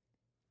 right,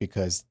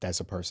 because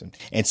that's a person.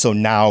 And so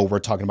now we're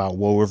talking about,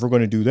 well, if we're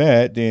going to do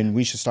that, then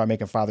we should start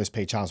making fathers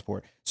pay child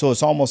support. So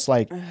it's almost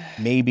like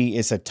maybe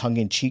it's a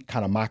tongue-in-cheek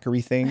kind of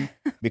mockery thing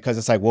because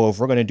it's like, well, if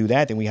we're going to do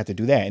that, then we have to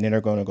do that. And then they're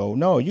going to go,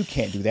 no, you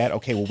can't do that.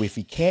 Okay, well, if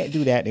we can't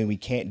do that, then we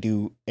can't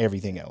do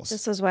everything else.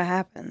 This is what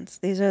happens.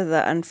 These are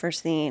the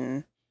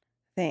unforeseen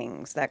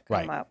things that come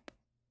Right. up.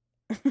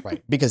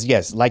 Right. Because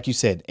yes, like you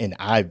said, and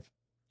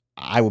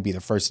I will be the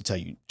first to tell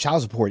you,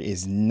 child support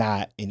is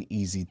not an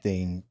easy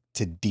thing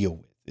to deal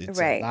with. It's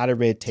Right. a lot of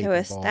red tape To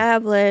involved.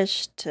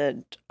 establish,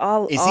 to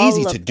all. It's all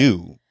easy of to the-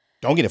 do.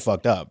 Don't get it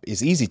fucked up.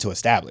 It's easy to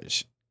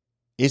establish.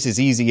 It's as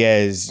easy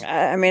as,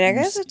 I mean, I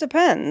guess it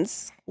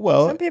depends.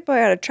 well, Some people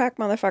gotta track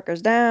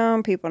motherfuckers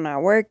down. People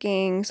not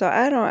working. So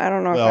I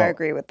don't know if I Well,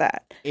 agree with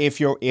that.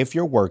 if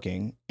you're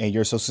working and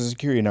your social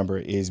security number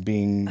is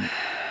being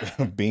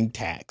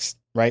taxed,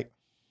 right?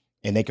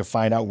 And they can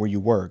find out where you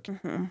work.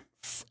 Hmm.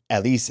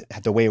 At least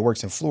the way it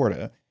works in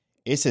Florida,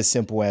 it's as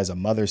simple as a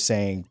mother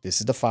saying, this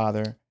is the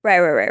father.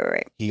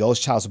 Right. He owes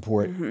child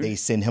support. Mhm. They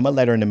send him a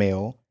letter in the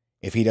mail.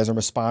 If he doesn't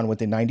respond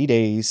within 90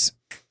 days,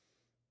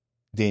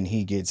 then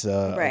he gets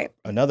Right.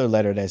 another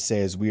letter that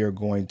says we are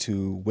going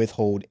to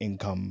withhold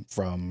income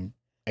from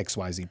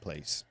XYZ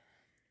place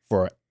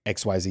for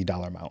XYZ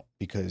dollar amount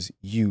because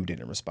you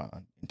didn't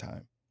respond in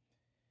time.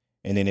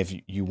 And then if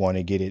you want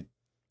to get it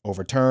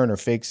overturned or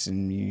fixed,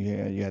 and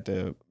you have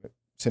to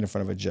sit in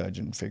front of a judge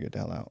and figure it the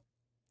hell out.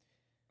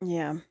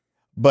 Yeah.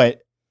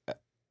 But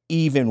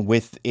even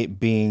with it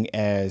being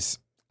as,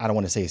 I don't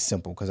want to say it's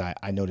simple because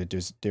I know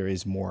that there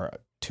is more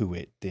to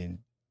it than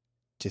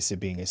just it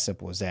being as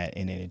simple as that,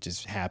 and then it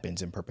just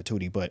happens in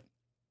perpetuity,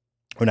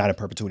 or not in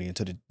perpetuity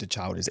until the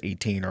child is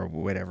 18 or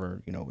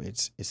whatever,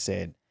 it's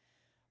said.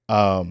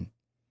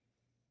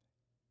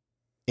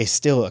 It's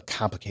still a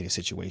complicated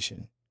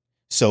situation.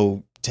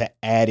 So to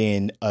add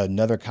in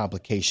another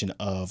complication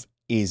of,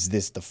 is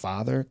this the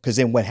father? Because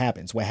then what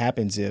happens? What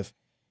happens if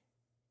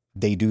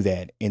they do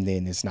that and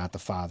then it's not the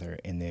father,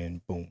 and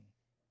then boom.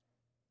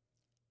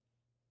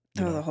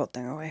 Throw the whole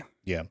thing away.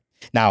 Yeah.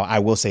 Now I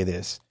will say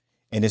this,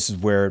 and this is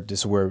where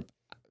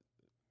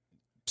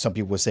some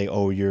people would say,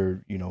 "Oh,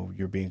 you're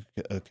being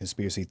a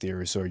conspiracy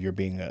theorist, or you're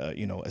being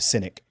a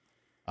cynic."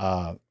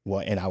 Well,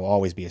 and I will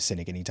always be a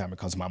cynic anytime it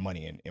comes to my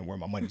money and where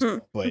my money's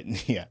going.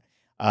 But yeah,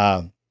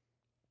 I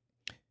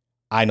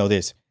know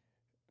this.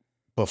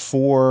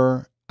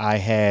 Before I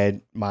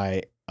had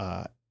my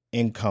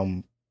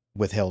income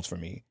withheld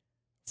from me,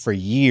 for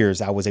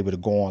years I was able to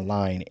go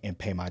online and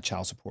pay my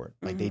child support.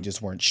 Like they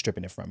just weren't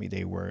stripping it from me;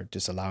 they were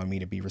just allowing me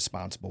to be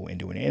responsible in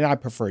doing it. And I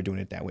prefer doing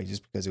it that way,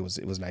 just because it was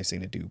a nice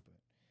thing to do.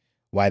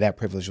 Why that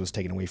privilege was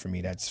taken away from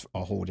me, that's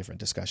a whole different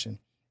discussion.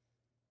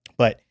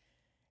 But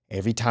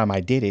every time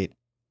I did it,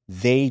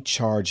 they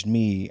charged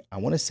me, I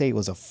want to say it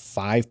was a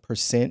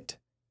 5%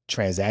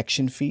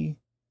 transaction fee.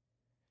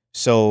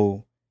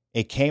 So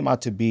it came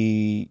out to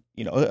be,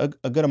 a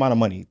good amount of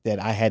money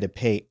that I had to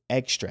pay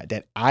extra,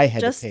 that I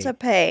had to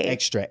pay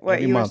extra what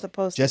every you were month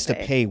supposed just to to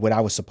pay. pay what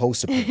I was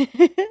supposed to pay.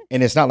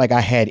 And it's not like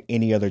I had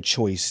any other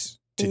choice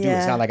to do. It's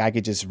Yeah. not like I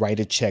could just write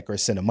a check or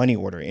send a money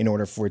order. In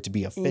order for it to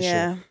be official,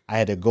 Yeah. I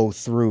had to go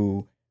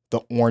through the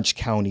Orange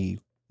County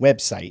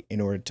website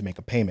in order to make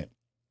a payment.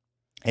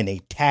 And they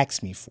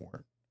taxed me for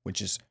it,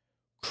 which is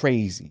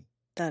crazy.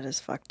 That is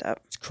fucked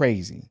up. It's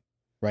crazy,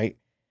 right?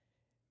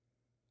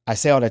 I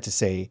say all that to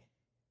say,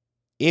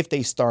 if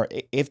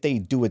they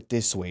do it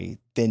this way,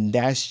 then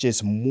that's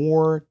just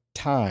more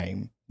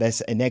time. That's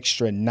an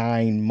extra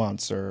 9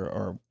 months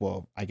or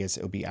well, I guess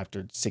it'll be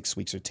after 6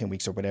 weeks or 10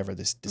 weeks or whatever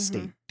the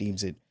state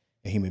deems it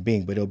a human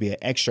being, but it'll be an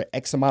extra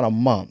X amount of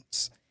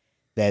months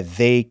that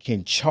they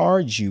can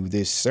charge you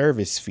this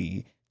service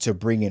fee to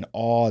bring in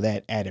all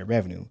that added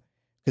revenue.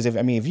 Because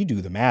if you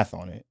do the math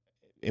on it,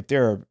 if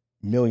there are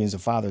millions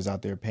of fathers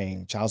out there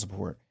paying child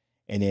support,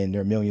 and then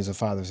there are millions of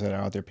fathers that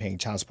are out there paying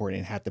child support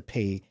and have to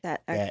pay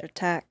That extra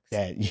tax.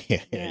 that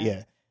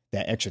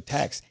extra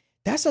tax,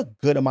 that's a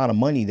good amount of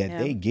money that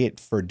they get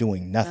for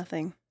doing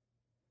nothing.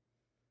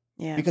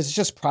 Yeah. Because it's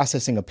just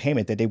processing a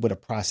payment that they would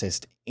have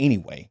processed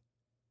anyway.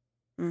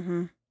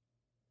 Mm-hmm.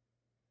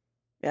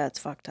 Yeah, it's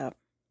fucked up.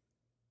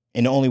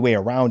 And the only way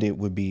around it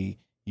would be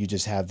you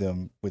just have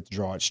them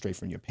withdraw it straight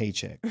from your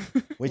paycheck,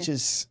 which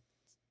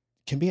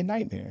can be a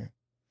nightmare.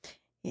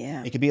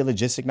 Yeah. It could be a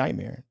logistic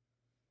nightmare.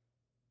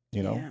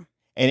 Yeah.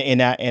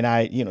 And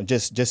I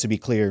just to be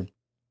clear,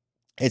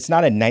 it's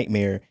not a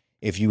nightmare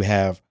if you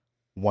have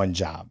one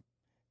job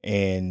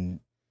and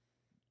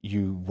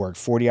you work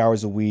 40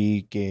 hours a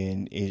week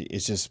and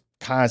it's just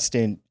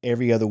constant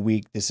every other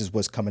week. This is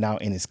what's coming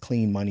out and it's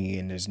clean money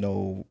and there's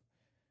no,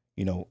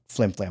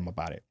 flim flam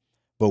about it.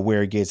 But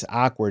where it gets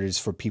awkward is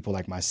for people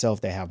like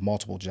myself that have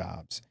multiple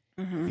jobs.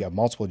 If you have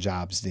multiple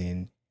jobs,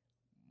 then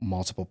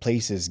multiple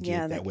places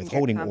get that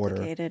withholding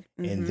order.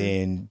 And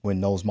then when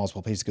those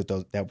multiple places get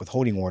that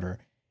withholding order,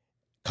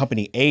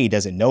 company A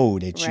doesn't know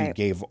that you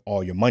gave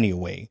all your money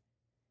away.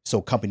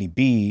 So company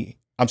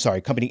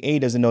A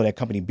doesn't know that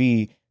company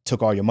B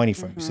took all your money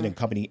from you. So then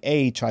company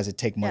A tries to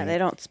take money. Yeah, they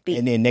don't speak.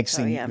 And then next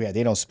thing,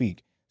 they don't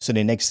speak. So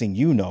then next thing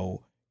you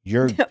know,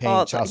 you're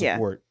paying child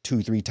support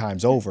 2-3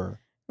 times over.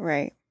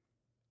 Right.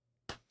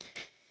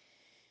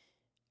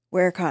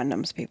 Wear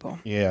condoms, people.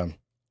 Yeah.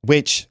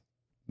 Which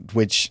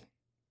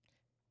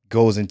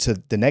goes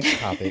into the next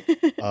topic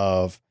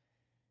of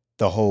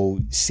the whole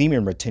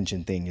semen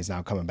retention thing is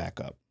now coming back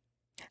up.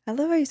 I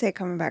love how you say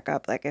coming back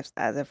up,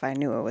 as if I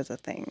knew it was a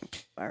thing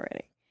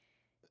already.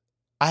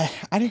 I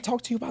didn't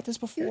talk to you about this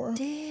before. You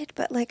did,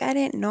 but I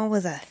didn't know it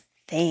was a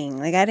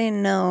thing. I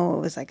didn't know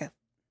it was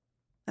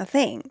a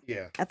thing.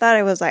 Yeah. I thought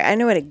it was I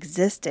knew it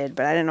existed,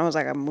 but I didn't know it was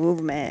a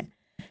movement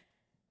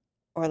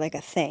or a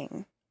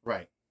thing.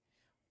 Right.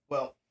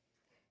 Well,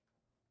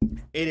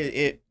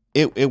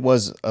 it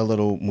was a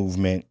little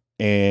movement,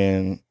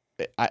 and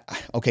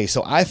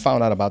so I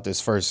found out about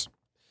this first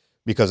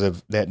because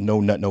of that No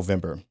Nut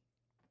November,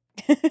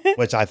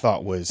 which I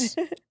thought was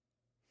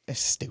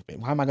stupid.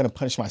 Why am I going to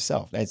punish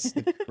myself? That's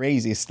the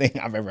craziest thing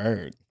I've ever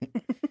heard. You know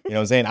what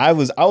I'm saying? I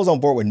was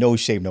on board with No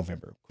Shave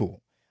November.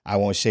 Cool. I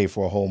won't shave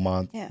for a whole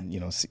month. Yeah.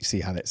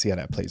 See how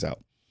that plays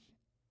out.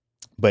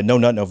 But No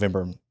Nut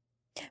November.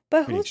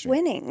 But who's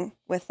winning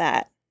with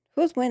that?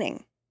 Who's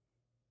winning?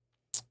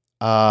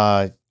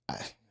 I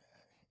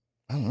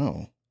don't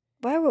know.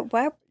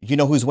 Why? You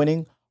know who's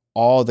winning?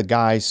 All the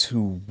guys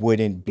who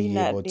wouldn't be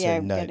able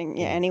to nut.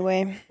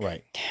 Anyway.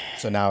 Right.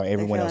 So now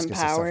everyone else gets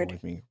to suffer empowered.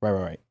 with me.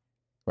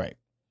 Right.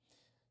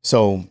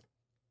 So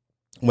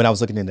when I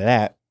was looking into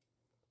that,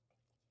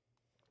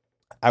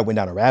 I went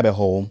down a rabbit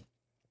hole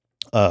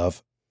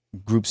of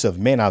groups of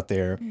men out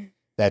there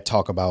that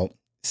talk about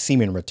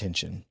semen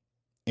retention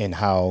and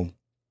how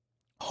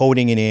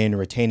holding it in,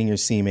 retaining your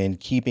semen,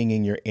 keeping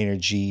in your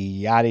energy,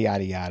 yada,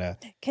 yada, yada.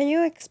 Can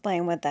you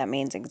explain what that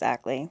means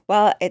exactly?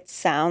 Well, it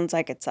sounds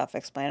like it's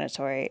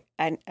self-explanatory.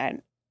 And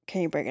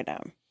can you break it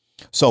down?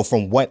 So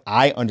from what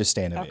I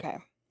understand of Okay.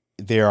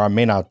 it, there are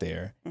men out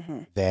there Mm-hmm.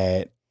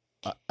 that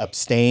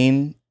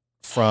abstain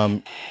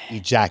from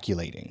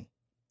ejaculating,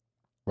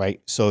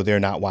 right? So they're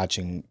not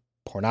watching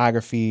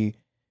pornography,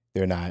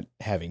 they're not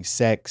having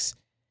sex.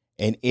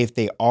 And if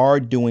they are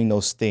doing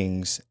those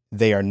things,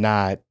 they are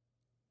not,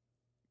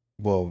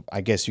 well,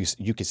 I guess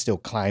you could still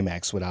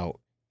climax without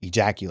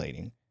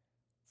ejaculating.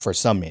 For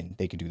some men,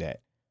 they could do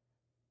that.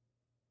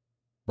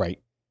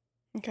 Right?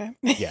 Okay.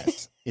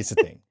 Yes, it's a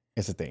thing.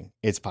 It's a thing.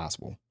 It's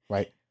possible,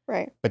 right?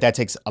 Right. But that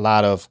takes a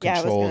lot of Yeah, I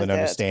was control gonna and say that's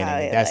understanding.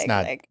 probably And that's like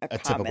not a a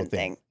typical common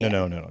thing. thing.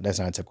 No, that's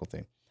not a typical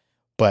thing.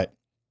 But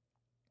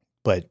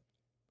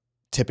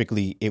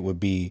typically it would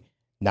be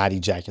not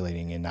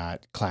ejaculating and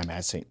not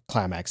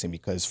climaxing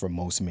because for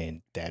most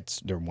men,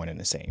 they're one and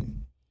the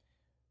same.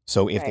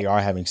 So if they Right.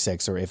 are having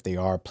sex or if they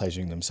are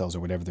pleasuring themselves or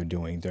whatever they're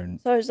doing, they're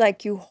So it's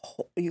like you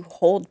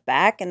hold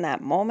back in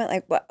that moment.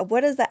 Like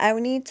what is that? I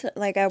need to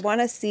I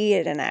want to see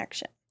it in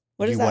action.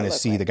 What does you that want to look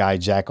see like? the guy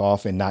jack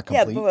off and not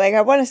Yeah, complete. but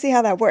I want to see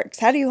how that works.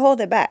 How do you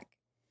hold it back?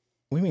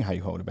 What do you mean how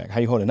you hold it back? How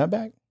you hold a nut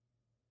back?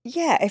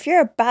 Yeah, if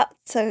you're about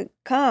to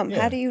come,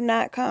 Yeah. how do you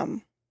not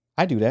come?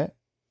 I do that.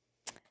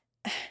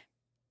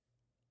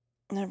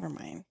 Never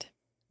mind.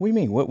 What do you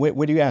mean?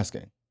 What are you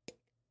asking?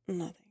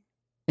 Nothing.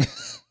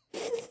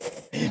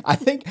 I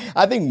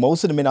think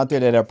most of the men out there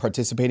that are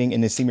participating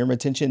in the semen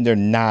retention, they're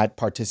not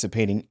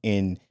participating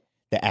in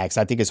the acts.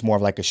 I think it's more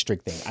of like a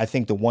strict thing. I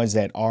think the ones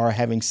that are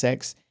having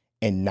sex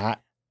and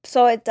not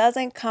So it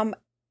doesn't come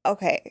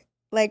okay.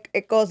 Like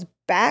it goes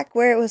back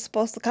where it was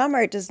supposed to come,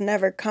 or it just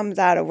never comes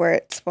out of where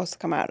it's supposed to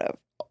come out of.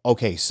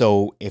 okay,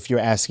 so if you're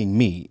asking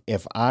me,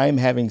 if I'm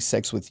having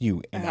sex with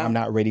you and Uh-huh. I'm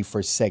not ready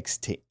for sex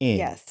to end,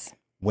 Yes.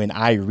 when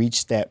I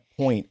reach that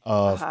point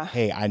of, Uh-huh.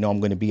 hey, I know I'm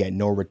going to be at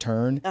no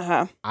return,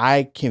 Uh-huh.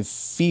 I can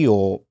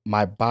feel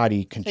my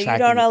body So contracting. you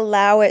don't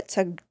allow it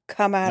to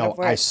come out No, of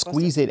where I it's supposed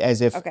squeeze to. it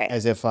as if Okay.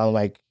 I'm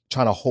like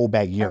trying to hold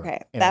back urine.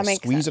 Okay, And that I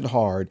makes squeeze sense. it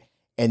hard,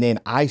 and then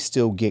I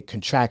still get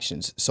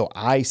contractions. So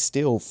I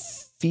still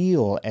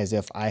feel as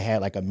if I had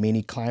like a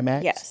mini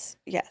climax. Yes.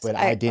 Yes. But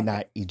I did okay.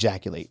 not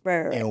ejaculate.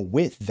 Right. And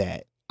with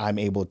that, I'm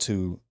able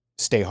to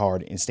stay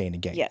hard and stay in the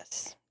game.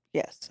 Yes.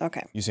 Yes.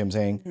 Okay. You see what I'm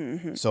saying?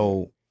 Mm-hmm.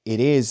 So it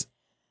is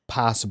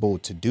possible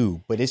to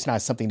do, but it's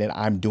not something that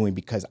I'm doing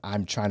because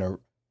I'm trying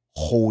to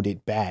hold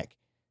it back,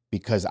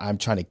 because I'm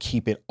trying to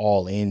keep it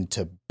all in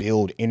to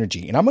build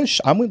energy. And I'm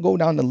gonna go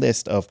down the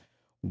list of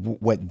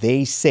what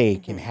they say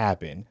can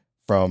happen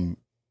from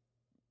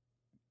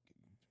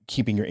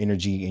keeping your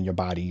energy in your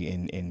body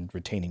and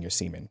retaining your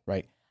semen.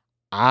 Right?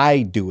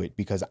 I do it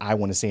because I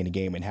want to stay in the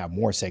game and have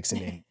more sex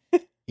and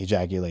then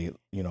ejaculate.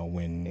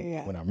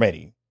 When I'm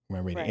ready. When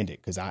I'm ready to end it,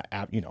 because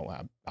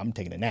I'm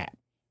taking a nap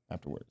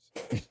afterwards.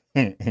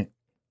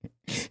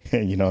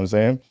 You know what I'm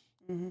saying?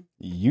 Mm-hmm.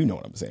 You know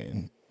what I'm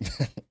saying.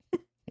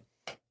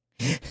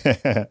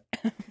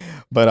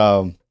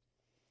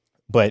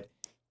 But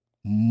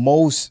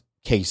most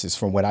cases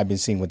from what I've been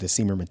seeing with the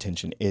semen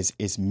retention is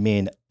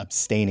men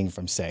abstaining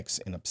from sex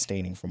and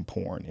abstaining from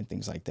porn and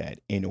things like that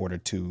in order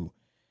to,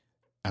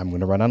 I'm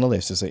going to run on the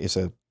list. It's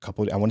a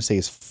couple, I want to say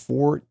it's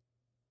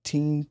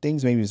 14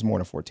 things. Maybe it's more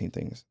than 14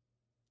 things.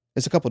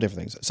 It's a couple different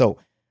things. So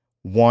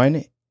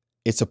 1,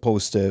 it's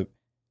supposed to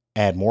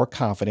add more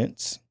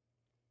confidence.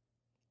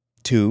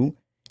 2,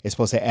 it's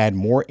supposed to add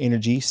more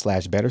energy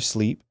 / better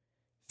sleep.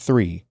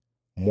 3,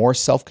 more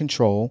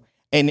self-control.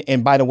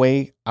 And by the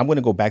way, I'm going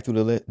to go back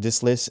through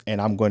this list and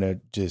I'm going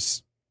to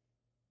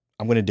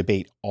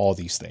debate all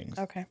these things.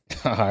 Okay.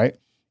 All right.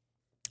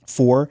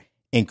 4,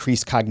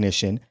 increased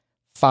cognition.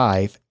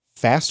 5,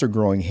 faster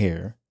growing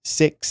hair.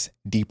 6,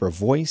 deeper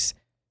voice.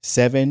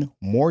 7,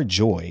 more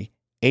joy.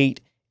 8,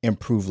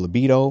 improved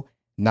libido.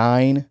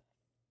 9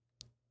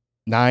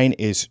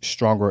 is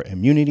stronger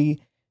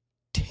immunity.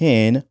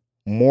 10,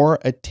 more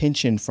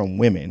attention from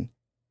women.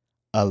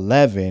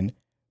 11,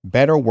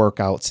 better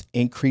workouts,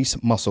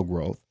 increase muscle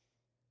growth.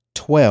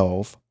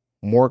 12,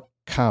 more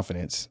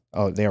confidence.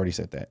 Oh, they already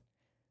said that.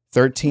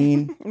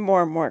 13,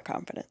 more and more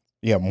confidence.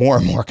 yeah, more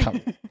and more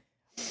confidence.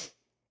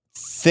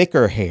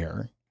 Thicker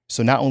hair.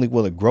 So not only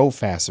will it grow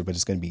faster, but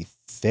it's going to be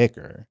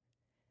thicker.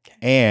 Okay.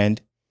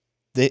 And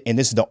this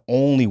is the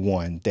only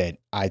one that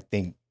I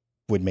think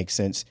would make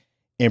sense.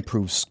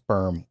 Improve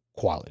sperm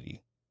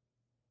quality.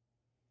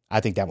 I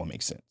think that one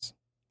makes sense.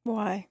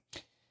 Why?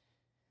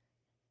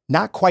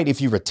 Not quite if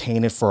you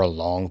retain it for a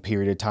long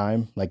period of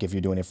time, like if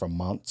you're doing it for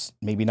months,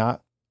 maybe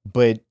not.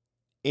 But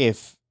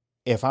if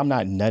I'm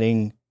not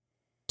nutting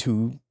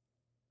 2-3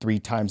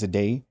 times a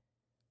day,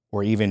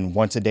 or even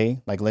once a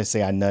day, like let's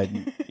say I nut,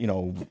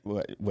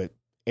 what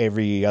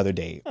every other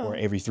day or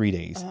every 3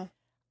 days,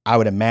 I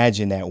would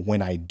imagine that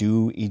when I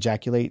do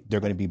ejaculate, they're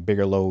going to be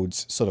bigger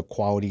loads, so the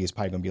quality is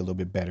probably going to be a little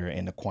bit better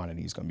and the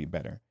quantity is going to be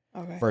better.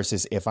 Okay.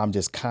 Versus if I'm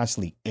just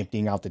constantly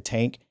emptying out the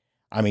tank,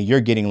 I mean,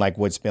 you're getting like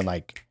what's been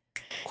like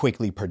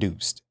quickly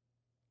produced.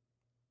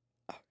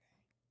 Okay.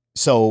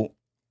 So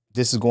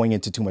this is going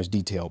into too much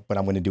detail, but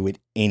I'm going to do it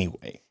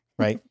anyway,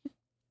 right?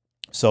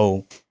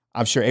 So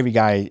I'm sure every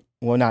guy,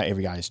 well, not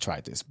every guy has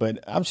tried this,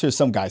 but I'm sure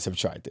some guys have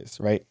tried this,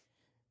 right?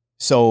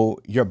 So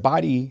your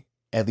body,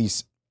 at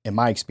least in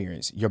my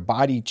experience, your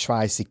body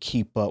tries to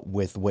keep up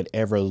with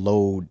whatever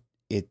load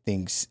it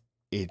thinks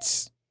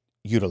it's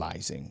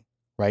utilizing,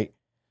 right?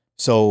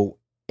 So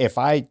if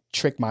I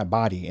trick my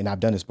body, and I've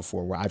done this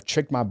before, where I've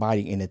tricked my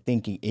body into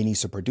thinking it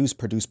needs to produce,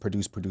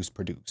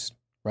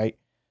 right?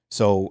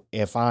 So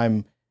if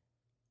I'm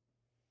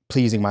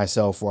pleasing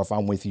myself, or if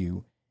I'm with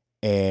you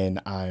and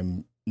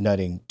I'm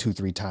nutting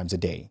 2-3 times a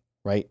day,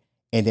 right?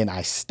 And then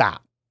I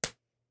stop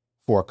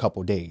for a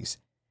couple days.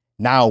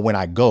 Now when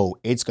I go,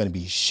 it's going to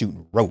be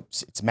shooting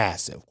ropes. It's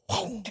massive.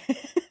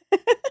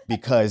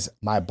 Because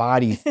my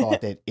body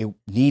thought that it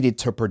needed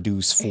to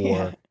produce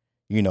for,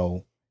 you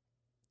know,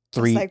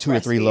 like 2 or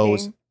 3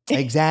 loads. breastfeeding.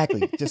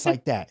 Exactly. Just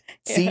like that.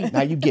 Yeah. See,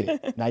 now you get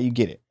it. Now you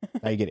get it.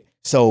 Now you get it.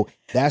 So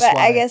that's But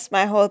why I guess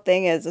my whole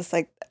thing is it's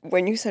like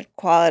when you said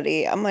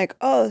quality, I'm like,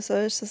 oh, so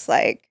it's just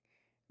like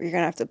you're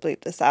gonna have to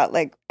bleep this out.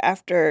 Like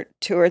after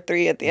 2 or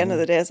 3 at the end of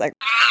the day, it's like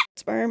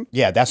sperm.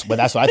 yeah, that's what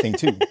I think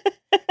too.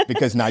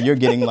 Because now you're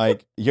getting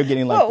like But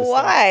the stuff.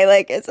 why?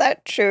 Like, is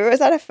that true? Is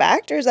that a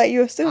fact, or is that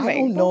you I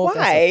assuming? don't know But if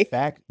that's why? a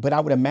fact, but I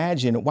would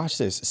imagine. Watch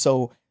this.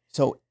 So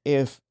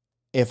if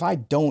I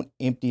don't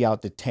empty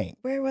out the tank,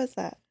 Where was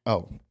that?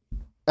 oh,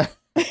 You're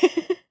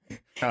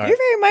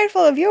very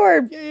mindful of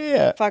your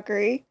yeah,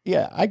 fuckery.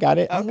 yeah, I got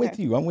it. I'm with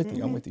Okay. you. I'm with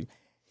you. I'm Mhm. with you.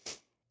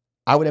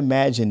 I would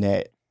imagine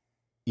that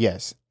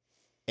yes,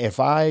 if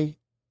I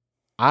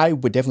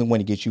would definitely want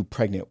to get you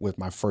pregnant with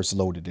my first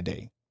load of the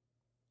day.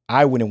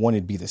 I wouldn't want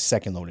it to be the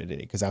second load of the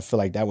day because I feel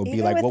like that would be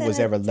Even like what within was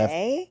a ever left.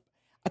 day?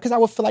 Because I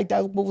would feel like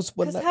that was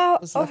what Because was how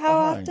left how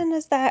behind. often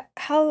is that?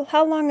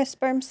 How long is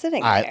sperm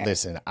sitting there?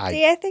 Listen.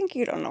 See, I think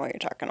you don't know what you're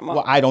talking about.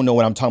 Well, I don't know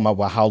what I'm talking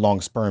about how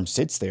long sperm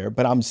sits there,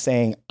 but I'm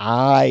saying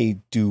I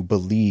do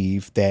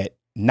believe that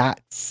not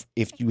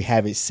if you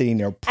have it sitting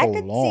there I could see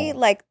prolonged.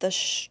 like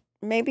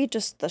maybe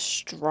just the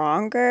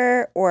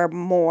stronger or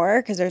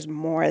more because there's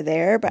more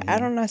there, but I Mhm.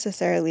 don't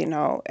necessarily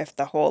know if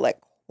the whole like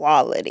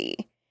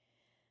quality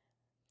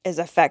is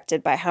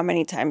affected by how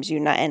many times you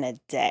nut in a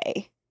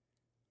day.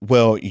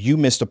 Well, you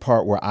missed the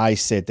part where I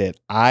said that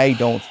I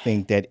don't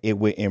think that it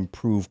would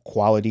improve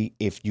quality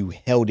if you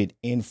held it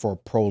in for a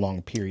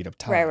prolonged period of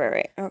time.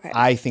 Right. Okay.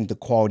 I think the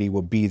quality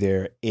would be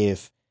there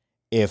if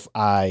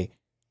I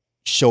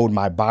showed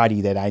my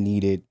body that I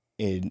needed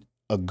in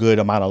a good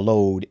amount of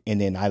load, and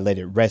then I let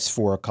it rest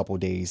for a couple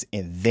days,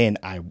 and then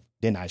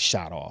I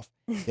shot off.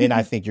 Then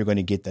I think you're going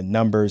to get the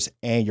numbers,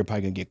 and you're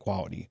probably going to get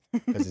quality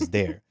because it's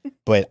there.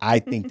 But I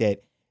think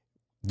that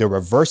the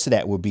reverse of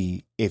that would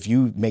be if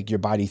you make your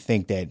body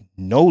think that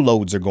no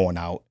loads are going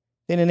out,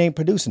 then it ain't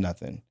producing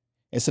nothing.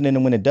 And so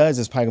then when it does,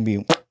 it's probably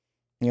going to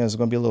be, it's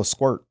going to be a little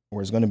squirt, or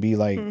it's going to be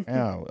like,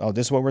 oh,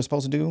 this is what we're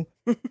supposed to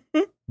do.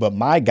 But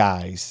my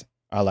guys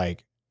are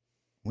like,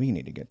 we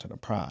need to get to the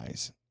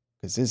prize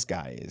because this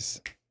guy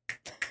is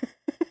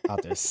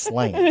out there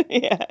slaying.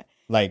 Yeah.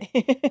 Like,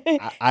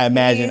 I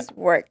imagine, He's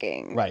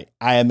working. right.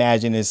 I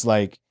imagine it's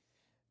like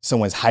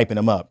someone's hyping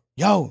him up.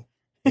 Yo,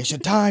 it's your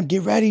time.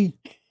 Get ready.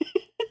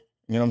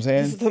 You know what I'm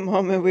saying? This is the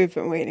moment we've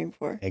been waiting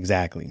for.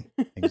 Exactly.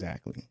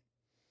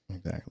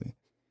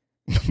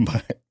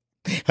 But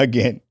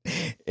again,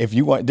 if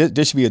you want,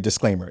 this should be a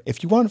disclaimer.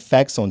 If you want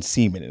facts on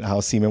semen and how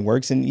semen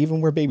works and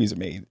even where babies are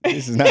made,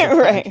 this is not a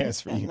Right.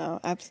 podcast for you. No,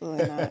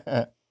 absolutely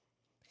not.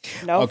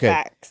 No Okay.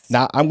 facts.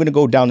 Now I'm going to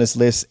go down this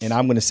list and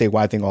I'm going to say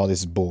why I think all this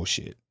is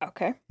bullshit.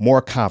 Okay.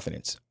 More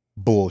confidence,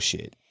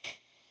 bullshit.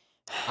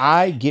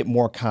 I get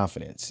more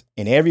confidence,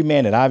 and every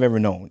man that I've ever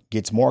known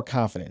gets more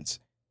confidence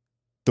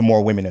the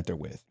more women that they're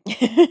with.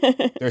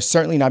 They're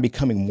certainly not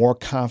becoming more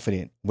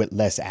confident with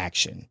less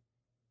action.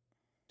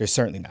 They're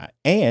certainly not.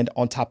 And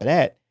on top of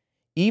that,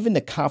 even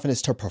the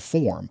confidence to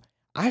perform,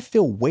 I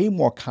feel way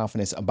more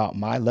confidence about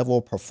my level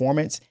of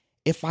performance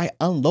if I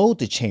unload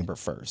the chamber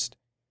first.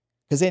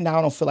 Because then now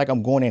I don't feel like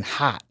I'm going in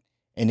hot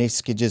and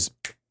this could just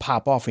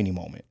pop off any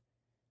moment.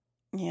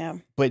 Yeah.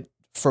 But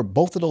for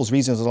both of those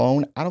reasons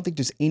alone, I don't think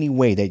there's any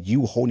way that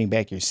you holding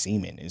back your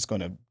semen is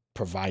going to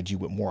provide you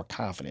with more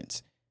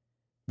confidence.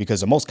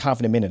 Because the most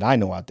confident men that I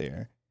know out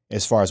there,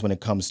 as far as when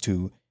it comes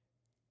to,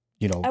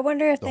 I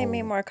wonder if they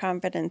mean whole- more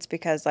confidence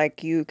because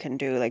like you can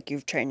do, like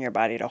you've trained your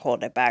body to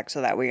hold it back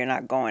so that way you're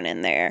not going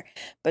in there.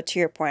 But to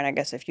your point, I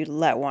guess if you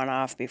let one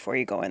off before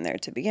you go in there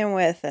to begin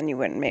with, then you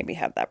wouldn't maybe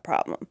have that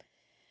problem.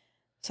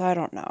 So I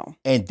don't know.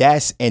 And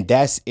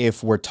that's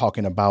if we're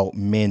talking about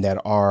men that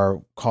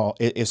are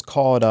it's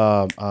called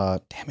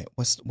damn it,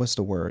 what's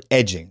the word?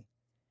 Edging.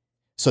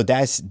 So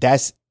that's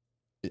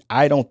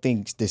I don't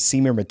think the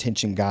semen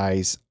retention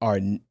guys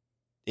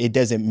it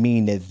doesn't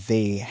mean that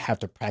they have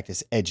to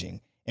practice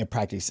edging, and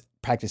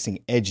practicing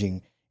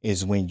edging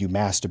is when you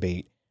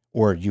masturbate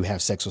or you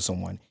have sex with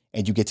someone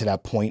and you get to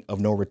that point of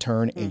no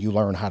return and you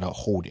learn how to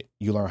hold it.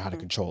 You learn how to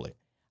control it.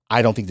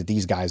 I don't think that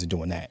these guys are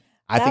doing that.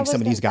 I think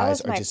some of these guys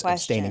are just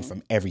abstaining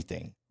from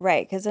everything.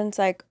 Right. Because then it's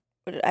like,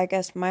 But I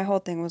guess my whole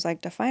thing was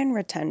like, define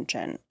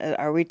retention.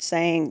 Are we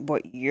saying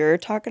what you're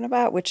talking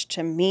about, which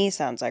to me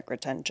sounds like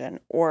retention,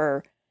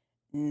 or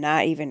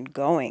not even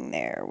going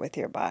there with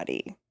your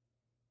body,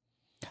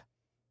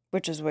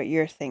 which is what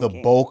you're The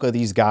thinking? bulk of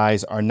these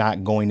guys are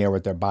not going there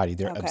with their body.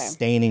 They're Okay.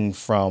 abstaining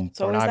from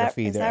So is that-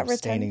 pornography. is They're that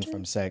abstaining retention?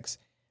 from sex.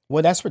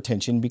 Well, that's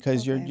retention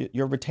because Okay.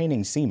 you're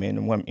retaining semen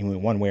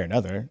in one way or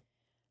another,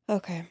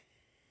 Okay.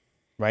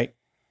 right?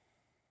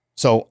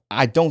 So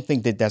I don't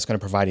think that that's going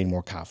to provide any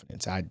more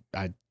confidence. I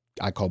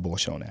call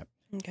bullshit on that.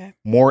 Okay.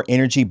 More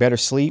energy, better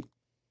sleep.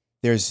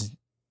 There's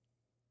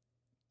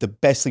the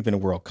best sleep in the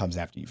world comes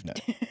after you've nut.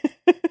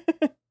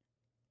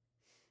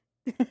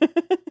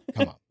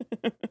 Come on.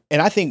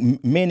 And I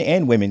think men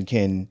and women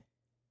can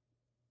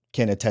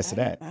attest to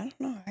that. I don't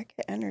know. I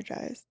get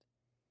energized.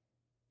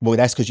 Well,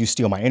 that's because you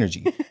steal my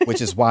energy,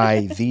 which is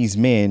why these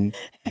men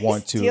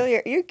want to.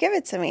 You give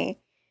it to me.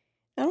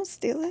 I don't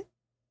steal it.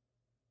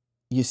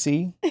 You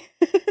see?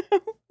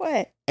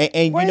 What?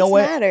 And Words you know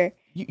what? matter.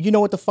 You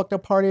know what the fucked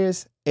up part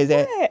is? Is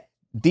that What?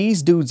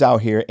 these dudes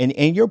out here,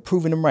 and you're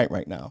proving them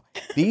right now.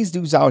 These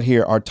dudes out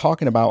here are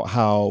talking about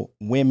how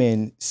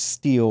women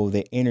steal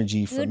the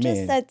energy from men. You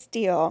just said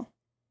steal.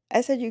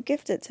 I said you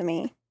gift it to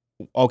me.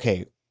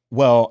 Okay,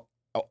 well,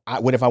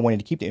 what if I wanted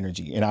to keep the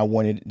energy and I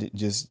wanted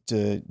just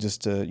to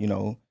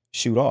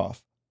shoot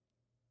off?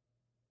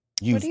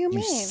 What do you You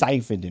mean?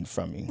 siphoned it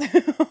from me.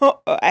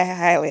 I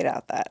highly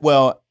doubt that.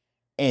 Well,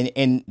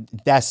 and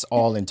that's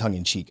all in tongue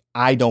in cheek.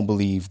 I don't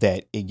believe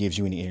that it gives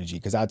you any energy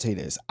because I'll tell you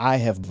this: I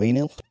have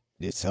venal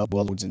this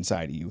loads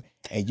inside of you,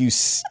 and you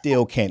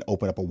still can't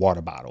open up a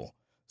water bottle.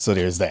 So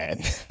there's that.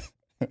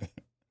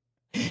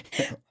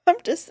 I'm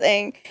just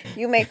saying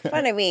you make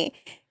fun of me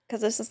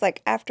because it's just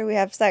like after we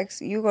have sex,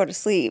 you go to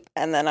sleep,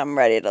 and then I'm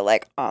ready to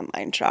like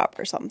online shop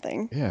or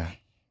something. Yeah.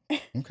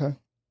 Okay.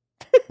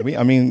 We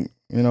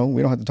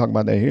don't have to talk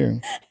about that here.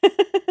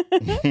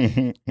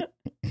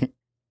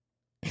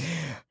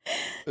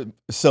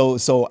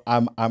 So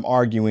I'm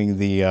arguing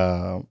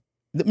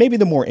maybe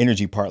the more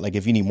energy part. Like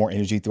if you need more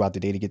energy throughout the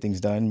day to get things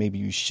done, maybe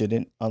you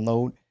shouldn't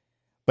unload.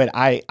 But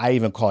I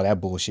even call that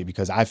bullshit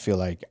because I feel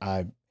like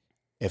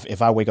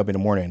if I wake up in the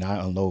morning and I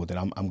unload, then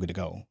I'm good to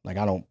go. Like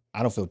I don't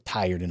feel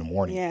tired in the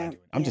morning. if I do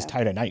it. I'm just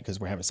tired at night because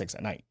we're having sex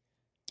at night.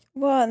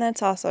 Well, and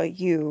that's also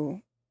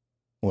you.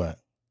 What?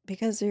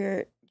 Because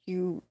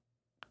you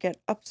get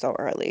up so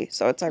early,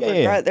 so it's like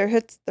Yeah.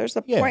 there's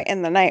a point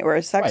in the night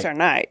where sex Right. or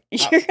not,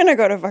 you're gonna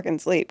go to fucking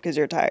sleep because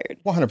you're tired.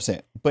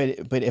 100%. But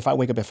if I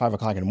wake up at 5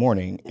 o'clock in the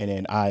morning and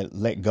then I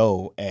let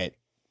go at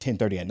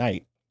 10:30 at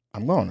night,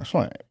 I'm gone. That's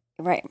fine.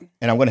 Right.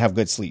 And I'm gonna have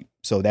good sleep.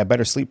 So that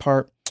better sleep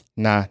part,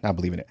 nah, not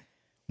believing it.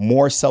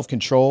 More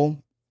self-control,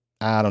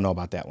 I don't know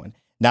about that one.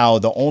 Now,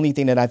 the only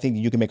thing that I think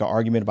you can make an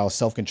argument about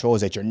self-control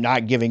is that you're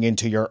not giving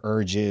into your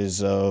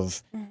urges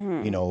of,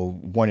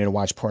 wanting to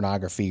watch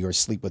pornography or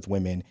sleep with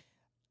women.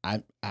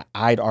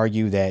 I'd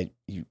argue that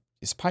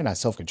it's probably not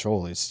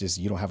self-control. It's just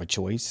you don't have a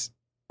choice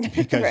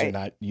because Right. you're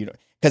not,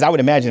 because I would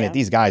imagine that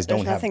these guys There's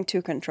don't have nothing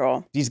to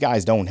control. these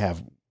guys don't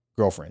have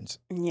girlfriends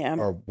Yeah.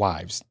 or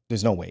wives.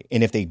 There's no way.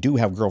 And if they do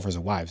have girlfriends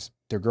or wives,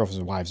 their girlfriends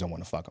or wives don't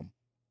want to fuck them.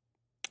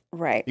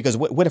 Right. Because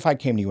what if I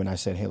came to you and I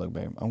said, "Hey, look,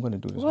 babe, I'm going to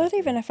do this." Well, it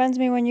even offends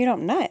me when you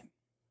don't nut.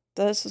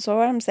 So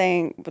what I'm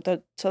saying, but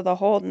the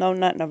whole no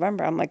nut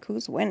November, I'm like,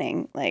 who's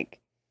winning? Like,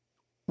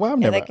 Well,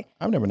 Yeah,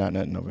 I've never not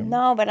nut in November.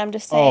 no, but I'm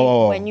just saying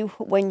Oh.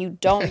 when you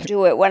don't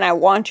do it when I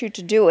want you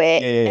to do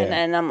it, Yeah. and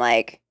then I'm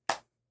like,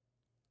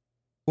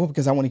 Well,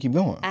 because I want to keep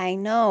going. I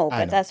know, I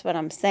but know. that's what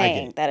I'm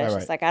saying. it. That it's Right,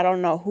 just like I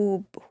don't know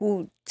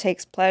who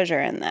takes pleasure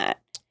in that.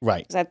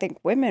 Right, Because I think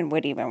women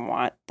would even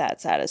want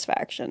that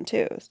satisfaction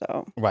too.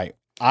 So right.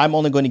 I'm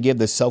only going to give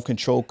the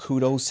self-control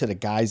kudos to the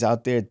guys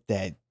out there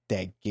that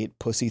get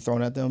pussy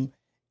thrown at them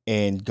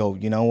and go,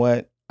 you know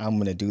what? I'm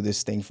going to do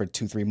this thing for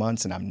 2-3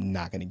 months and I'm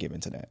not going to give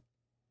into that.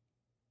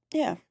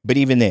 yeah, But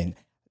even then,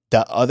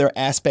 the other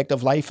aspect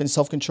of life and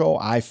self-control,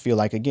 I feel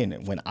like,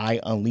 again, when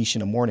I unleash in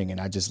the morning and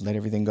I just let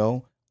everything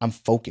go, I'm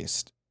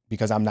focused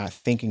because I'm not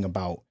thinking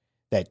about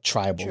that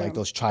tribal, True. like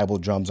those tribal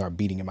drums are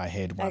beating in my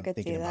head when I I'm could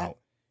thinking see that. about,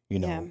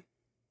 Yeah.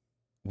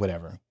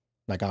 whatever.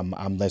 Like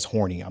I'm less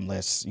horny. I'm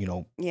less,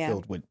 Yeah.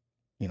 filled with,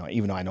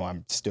 even though I know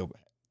I'm still,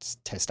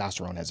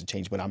 testosterone hasn't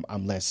changed, but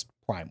I'm less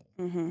primal.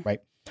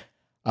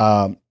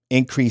 Mm-hmm.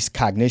 Increased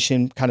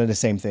cognition, kind of the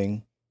same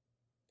thing.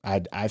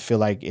 I feel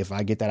like if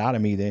I get that out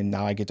of me, then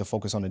now I get to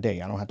focus on the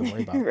day. I don't have to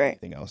worry about Right.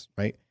 anything else,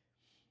 right?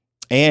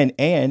 And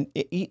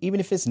even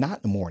if it's not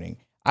in the morning,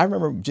 I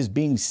remember just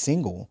being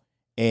single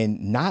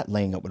and not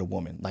laying up with a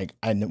woman, like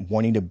and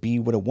wanting to be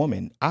with a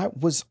woman. I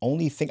was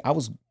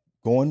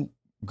going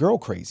girl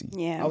crazy.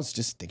 Yeah. I was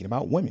just thinking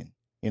about women,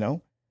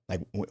 like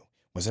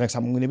when's the next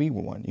time I'm going to be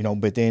with one,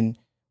 But then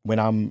when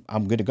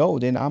I'm good to go,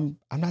 then I'm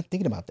not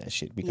thinking about that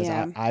shit because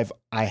Yeah.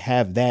 I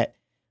have that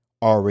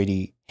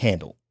already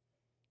handled.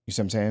 You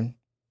see what I'm saying?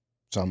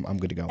 So I'm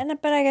good to go.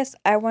 But I guess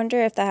I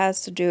wonder if that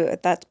has to do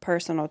if that's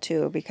personal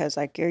too, because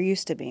like you're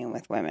used to being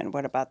with women.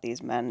 What about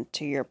these men,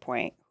 to your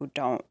point, who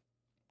don't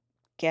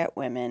get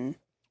women?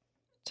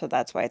 So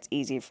that's why it's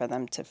easy for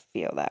them to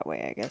feel that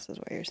way, I guess is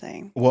what you're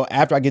saying. Well,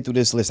 after I get through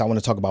this list, I want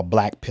to talk about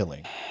black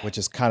pilling, which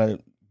is kind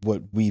of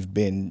what we've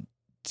been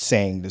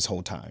saying this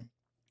whole time.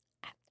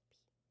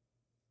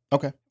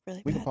 Okay.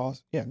 Really We can bad.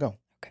 pause. Yeah, go.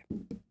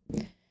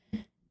 Okay.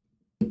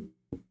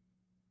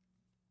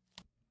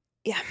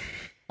 Yeah.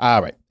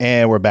 All right.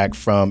 And we're back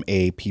from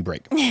a pee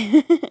break.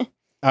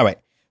 All right.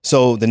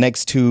 So the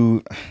next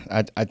two,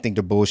 I think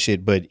they're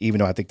bullshit, but even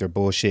though I think they're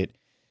bullshit,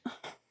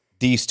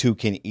 these two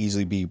can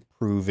easily be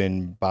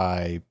proven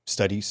by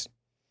studies,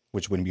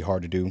 which wouldn't be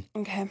hard to do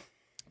Okay.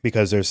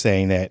 because they're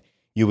saying that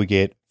you would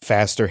get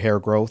faster hair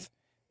growth,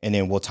 and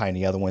then we'll tie in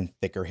the other one,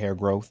 thicker hair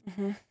growth,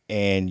 Mhm.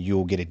 and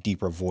you'll get a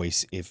deeper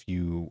voice if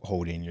you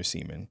hold in your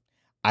semen.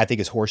 I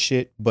think it's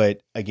horseshit,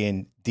 but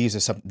again, this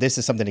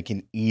is something that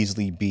can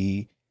easily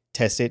be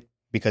tested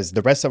because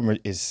the rest of them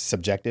is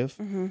subjective.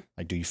 Mm-hmm.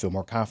 Like, do you feel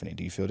more confident?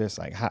 Do you feel this?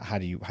 Like, how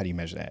do you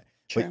measure that?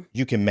 True. But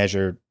you can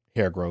measure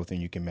hair growth, and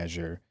you can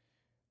measure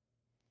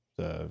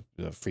the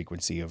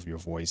frequency of your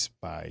voice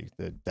by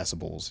the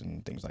decibels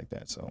and things like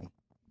that. So,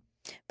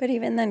 But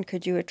even then,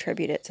 could you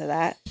attribute it to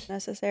that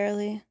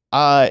necessarily?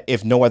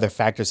 if no other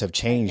factors have I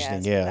changed,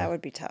 then guess, yeah, that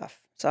would be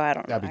tough. So I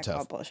don't know. That'd be I call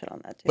tough. bullshit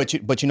on that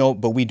too.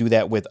 but we do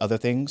that with other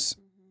things,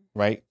 Mhm.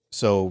 right?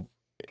 So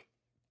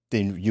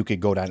then you could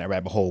go down that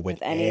rabbit hole with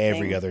With anything,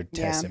 every other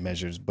test yeah. and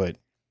measures. But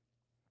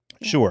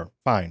Yeah. sure,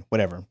 fine,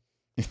 whatever.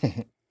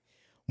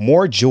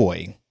 More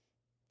joy,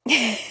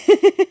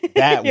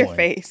 That Your one.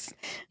 face.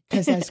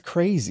 because that's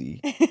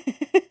crazy.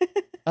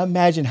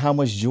 Imagine how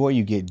much joy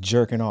you get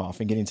jerking off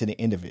and getting to the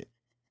end of it.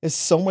 There's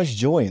so much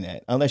joy in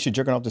that, unless you're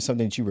jerking off to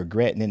something that you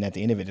regret, and then at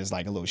the end of it, there's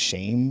like a little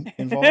shame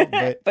involved.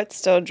 But But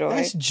still joy.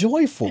 that's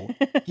joyful.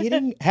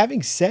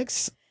 Having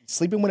sex,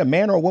 sleeping with a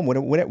man or a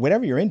woman,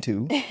 whatever you're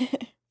into,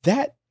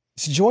 that's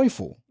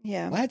joyful.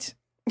 Yeah. What?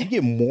 You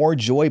get more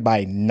joy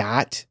by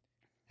not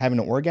having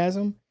an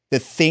orgasm? The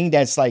thing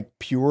that's like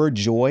pure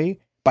joy,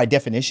 by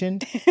definition,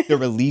 the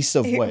release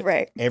of what?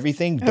 Right.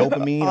 Everything,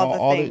 dopamine, All the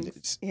all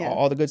things. the Yeah.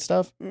 all the good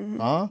stuff. Mhm.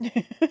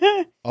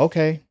 Huh?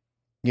 Okay.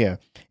 Yeah.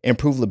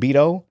 Improve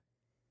libido.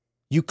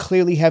 You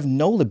clearly have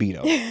no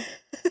libido.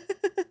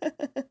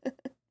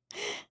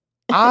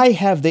 I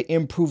have the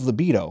improved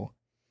libido.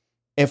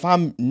 If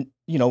I'm,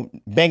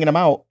 banging them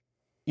out,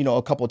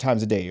 a couple of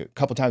times a day, a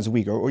couple of times a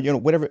week, or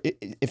whatever.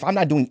 If I'm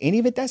not doing any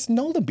of it, that's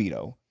no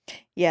libido.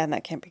 Yeah, and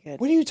that can't be good.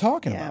 What are you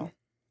talking Yeah. about?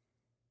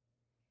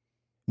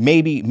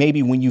 Maybe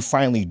when you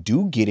finally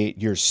do get it,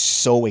 you're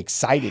so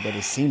excited that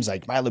it seems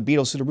like my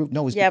libido's to the roof.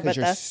 No, it's Yeah, because but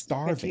you're that's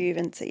starving. Could you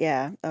even say,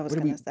 yeah, I was What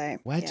are gonna we- say.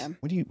 What? Yeah.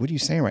 What are you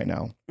saying right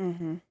now?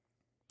 Mm-hmm.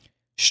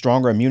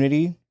 Stronger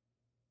immunity?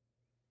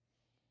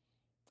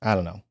 I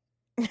don't know.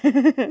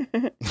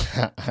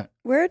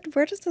 Where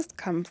does this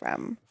come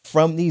from?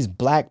 From these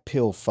black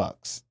pill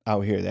fucks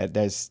out here,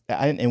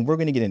 and we're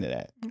gonna get into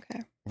that.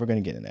 Okay. We're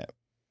gonna get into that,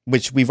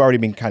 which we've already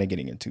been kind of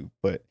getting into.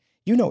 But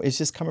it's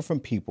just coming from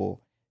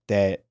people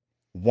that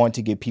want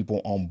to get people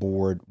on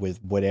board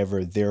with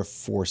whatever they're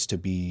forced to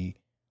be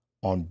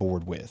on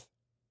board with.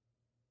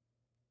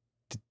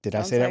 Did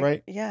I say that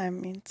right? Yeah, I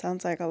mean,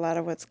 sounds like a lot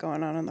of what's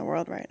going on in the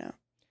world right now.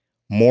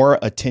 More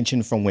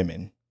attention from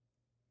women.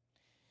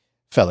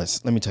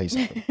 Fellas, let me tell you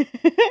something.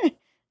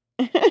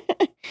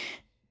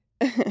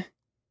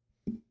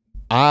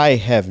 I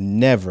have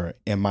never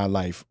in my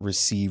life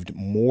received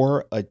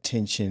more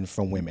attention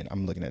from women.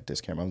 I'm looking at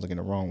this camera. I'm looking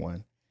at the wrong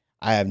one.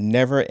 I have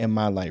never in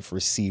my life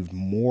received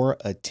more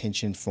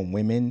attention from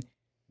women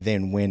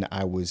than when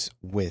I was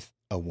with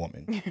a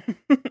woman.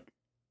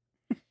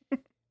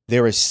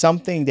 There is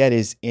something that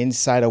is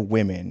inside of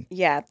women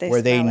Yeah,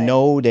 where they smell it.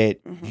 know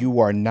that Mhm. you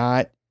are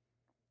not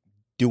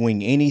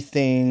doing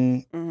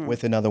anything Mhm.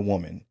 with another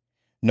woman.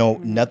 No,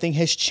 Mhm. nothing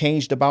has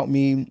changed about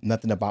me,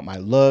 nothing about my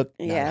look,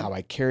 Yeah. not how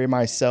I carry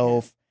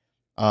myself.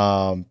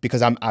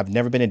 Because I've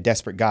never been a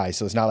desperate guy,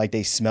 so it's not like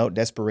they smelt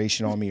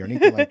desperation on me or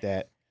anything like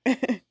that.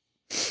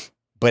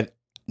 But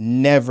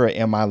never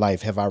in my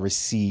life have I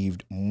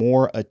received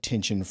more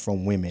attention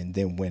from women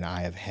than when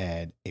I have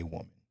had a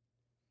woman.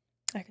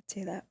 I could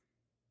see that.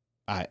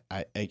 I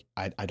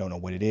don't know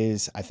what it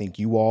is. I think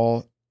you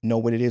all know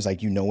what it is.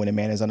 Like, when a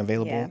man is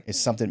unavailable, Yeah. it's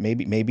something.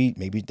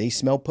 Maybe they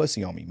smell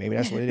pussy on me. Maybe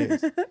that's what it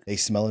is. They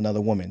smell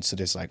another woman, so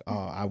just like, oh,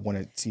 I want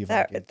to see if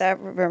I can That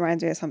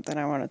reminds me of something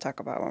I want to talk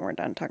about when we're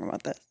done talking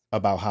about this.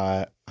 about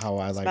how I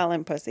like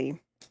Smelling pussy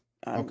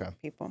on Okay.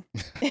 people.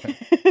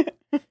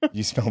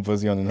 you smell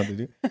pussy on another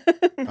dude.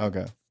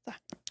 Okay,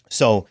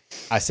 so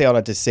I say all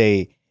that to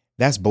say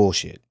that's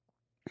bullshit.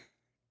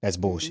 That's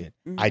bullshit.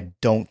 Mhm. I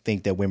don't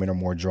think that women are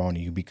more drawn to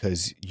you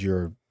because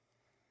you're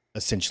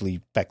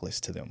essentially feckless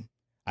to them.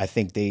 I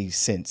think they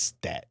sense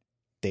that.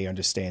 They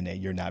understand that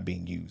you're not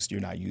being used. You're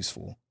not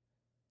useful.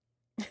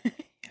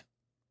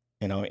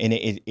 And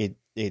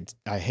it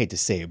I hate to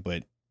say it,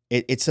 but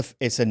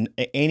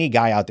any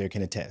guy out there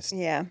can attest.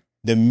 Yeah.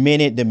 The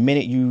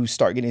minute you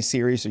start getting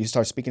serious or you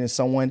start speaking to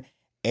someone,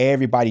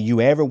 everybody you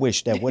ever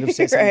wish that would have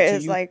said something Right, to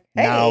it's you, like,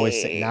 now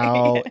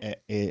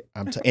hey.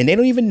 and they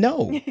don't even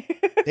know.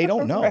 They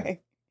don't know. Right.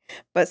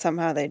 But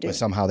somehow they do. But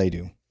somehow they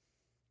do.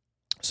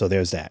 So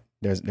there's that.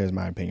 There's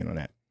my opinion on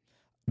that.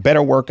 Better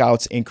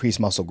workouts increase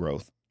muscle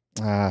growth.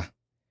 I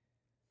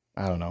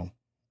don't know.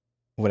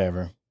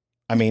 Whatever.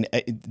 I mean,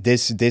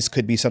 this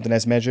could be something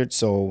that's measured,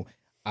 so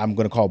I'm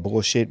gonna call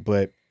bullshit.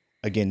 But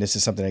again, this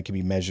is something that can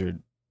be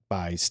measured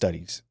by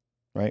studies,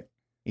 right?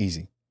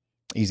 Easy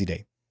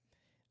day.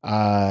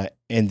 And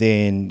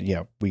then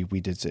yeah, we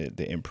did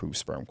the improved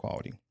sperm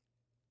quality.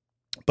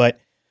 But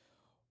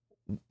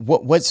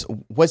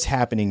what's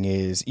happening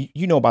is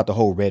you know about the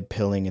whole red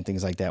pilling and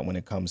things like that when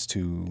it comes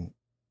to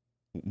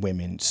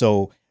women.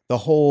 So the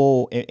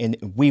whole and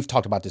we've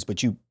talked about this,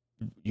 but you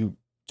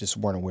just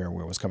weren't aware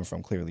where it was coming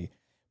from clearly.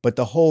 But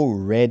the whole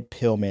red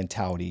pill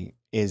mentality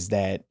is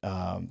that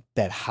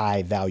that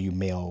high value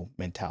male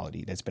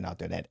mentality that's been out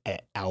there,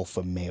 that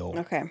alpha male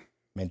Okay.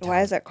 mentality.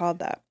 Why is it called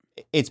that?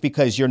 It's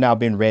because you're now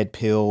been red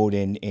pilled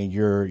and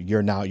you're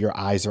now your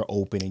eyes are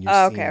open and you're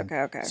Oh, seeing.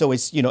 okay. So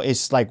it's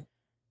it's like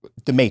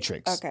the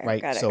Matrix, Okay,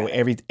 right? got it, So got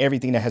it.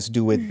 everything that has to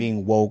do with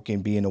being woke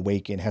and being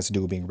awakened has to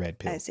do with being red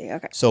I pilled. see.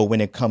 Okay. So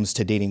when it comes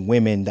to dating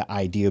women, the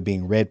idea of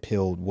being red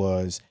pilled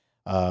was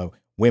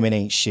women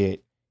ain't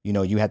shit.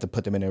 You have to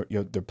put them in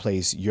their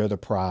place. You're the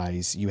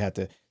prize. You have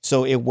to.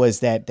 So it was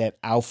that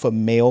alpha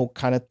male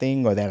kind of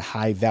thing, or that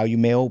high value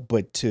male,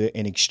 but to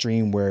an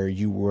extreme where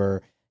you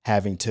were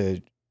having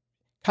to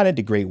kind of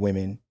degrade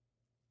women.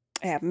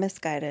 Yeah,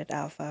 misguided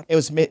alpha. It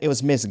was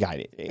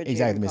misguided. Would you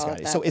Exactly even call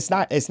it misguided. that? So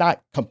it's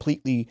not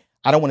completely.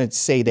 I don't want to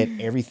say that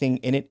everything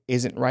in it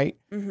isn't right,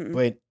 Mm-hmm.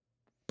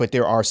 but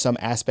there are some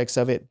aspects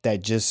of it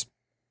that just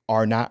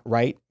are not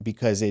right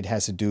because it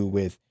has to do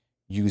with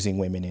using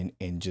women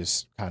and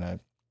just kind of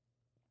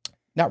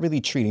not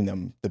really treating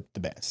them the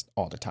best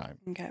all the time.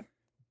 Okay.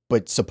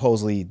 But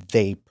supposedly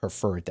they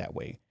prefer it that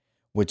way,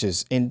 which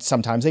is, and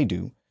sometimes they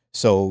do.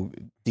 So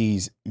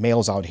these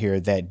males out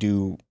here that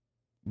do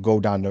go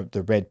down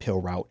the red pill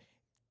route,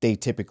 they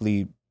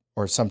typically,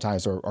 or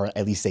sometimes, or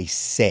at least they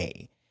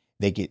say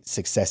they get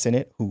success in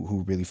it.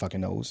 Who really fucking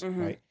knows, Mhm.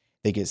 right?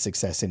 They get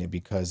success in it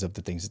because of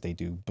the things that they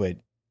do. But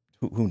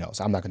who knows?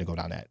 I'm not going to go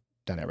down that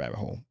rabbit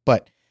hole.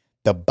 But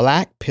the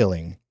black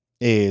pilling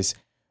is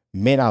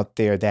men out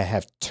there that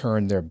have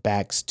turned their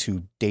backs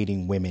to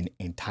dating women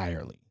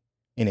entirely,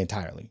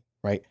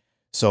 right?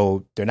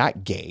 So they're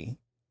not gay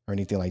or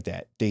anything like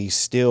that. They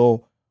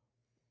still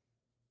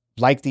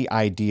like the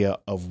idea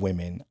of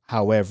women.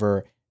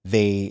 However,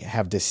 they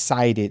have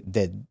decided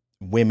that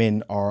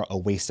women are a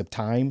waste of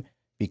time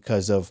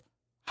because of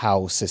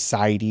how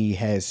society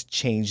has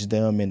changed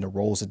them and the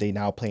roles that they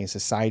now play in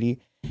society,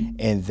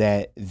 and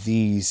that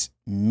these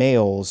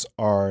males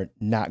are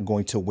not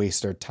going to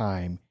waste their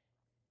time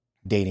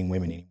dating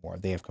women anymore.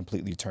 They have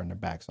completely turned their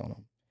backs on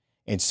them.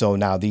 And so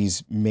now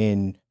these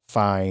men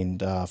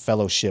find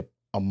fellowship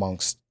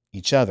amongst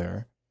each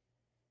other,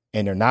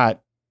 and they're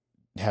not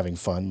having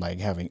fun, like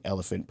having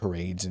elephant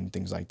parades and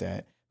things like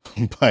that.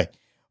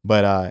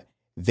 but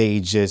they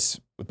just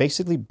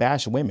basically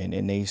bash women,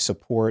 and they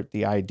support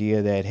the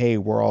idea that, hey,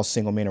 we're all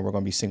single men and we're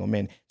going to be single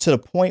men, to the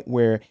point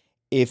where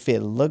if it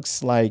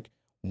looks like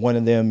one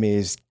of them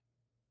is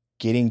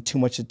getting too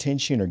much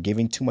attention or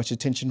giving too much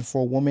attention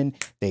for a woman,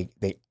 they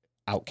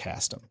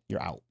outcast them.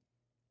 You're out.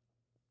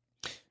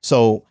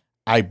 So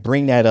I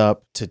bring that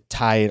up to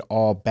tie it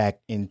all back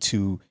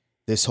into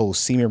this whole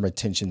semen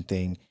retention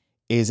thing.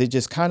 Is it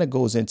just kind of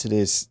goes into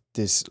this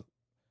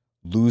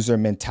loser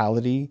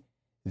mentality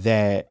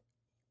that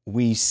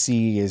we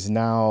see is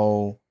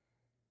now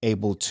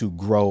able to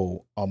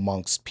grow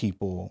amongst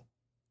people,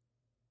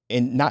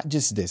 and not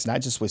just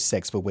with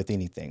sex, but with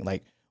anything.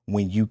 Like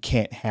when you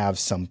can't have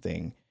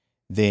something,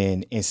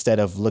 then instead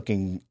of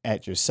looking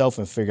at yourself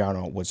and figuring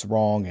out what's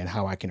wrong and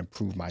how I can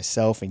improve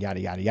myself and yada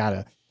yada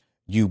yada,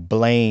 you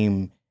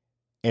blame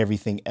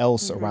everything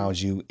else around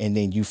you, and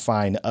then you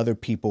find other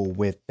people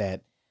with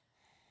that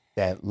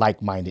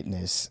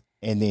like-mindedness,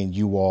 and then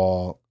you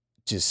all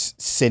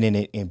just sit in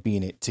it and be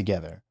in it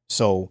together.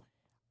 So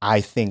I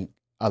think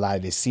a lot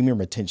of this semen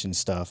retention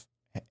stuff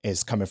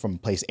is coming from a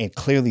place, and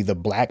clearly the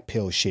black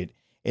pill shit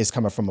is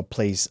coming from a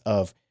place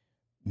of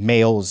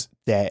males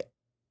that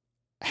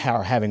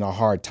are having a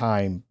hard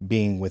time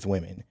being with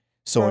women.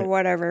 So for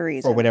whatever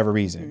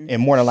reason.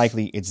 And more than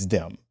likely it's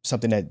them,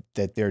 something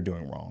that they're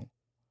doing wrong,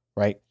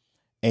 right?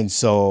 And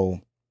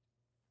so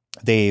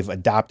they've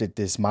adopted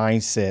this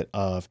mindset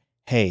of,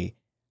 hey,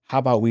 how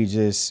about we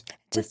just... It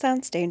just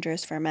sounds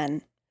dangerous for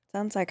men.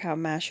 Sounds like how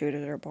mass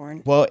shooters are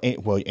born. Well,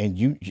 and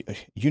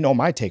you know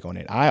my take on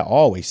it. I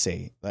always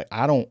say, like,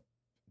 a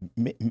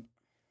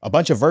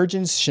bunch of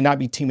virgins should not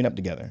be teaming up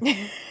together.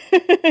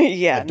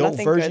 Yeah, adult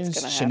nothing virgins good's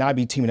gonna should not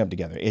be teaming up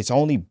together. It's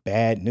only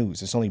bad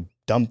news. It's only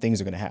dumb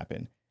things are going to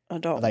happen.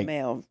 Adult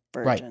male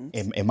virgins.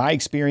 Right. In my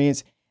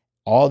experience,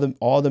 all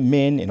the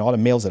men and all the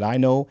males that I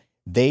know,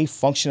 they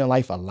function in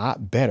life a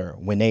lot better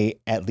when they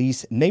at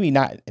least, maybe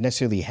not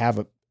necessarily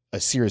have a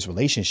serious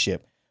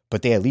relationship,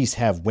 but they at least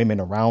have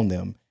women around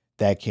them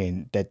that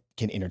can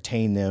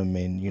entertain them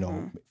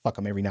and fuck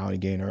them every now and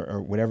again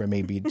or whatever it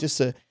may be, just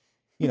to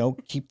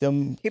keep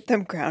them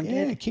grounded.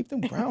 Yeah, keep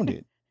them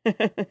grounded.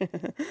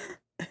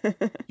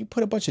 You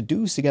put a bunch of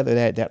dudes together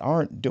that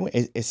aren't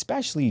doing,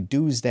 especially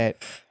dudes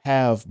that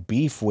have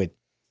beef with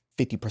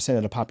 50%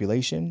 of the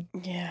population.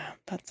 Yeah,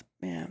 it's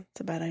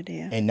a bad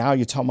idea. And now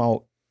you're talking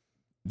about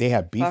they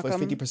have beef Fuck with 'em.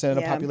 50% of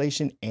the Yeah.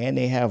 population and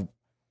they have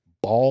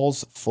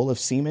balls full of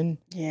semen.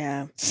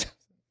 Yeah,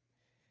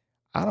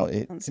 I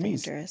don't, sounds to me,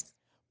 dangerous.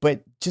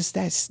 but just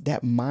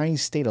that mind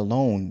state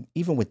alone,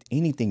 even with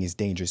anything, is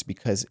dangerous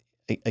because,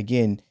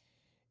 again,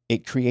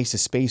 it creates a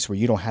space where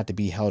you don't have to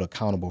be held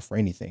accountable for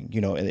anything.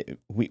 You know,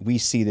 we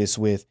see this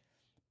with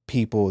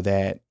people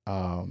that,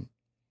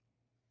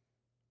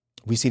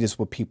 we see this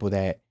with people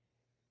that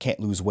can't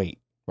lose weight,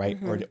 right?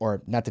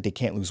 Or not that they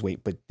can't lose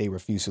weight, but they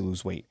refuse to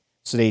lose weight.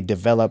 So they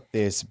develop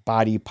this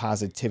body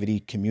positivity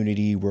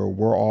community where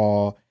we're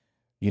all,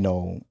 you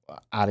know,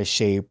 out of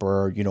shape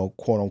or, you know,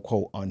 quote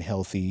unquote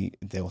unhealthy.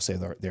 They'll say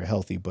they're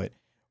healthy, but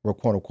we're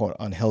quote unquote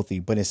unhealthy.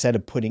 But instead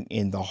of putting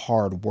in the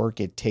hard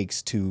work it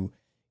takes to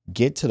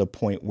get to the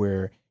point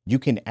where you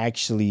can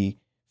actually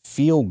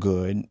feel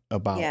good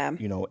about, Yeah.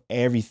 you know,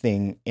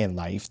 everything in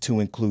life,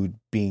 to include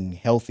being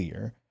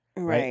healthier,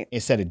 Right.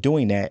 Instead of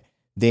doing that,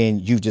 then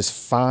you just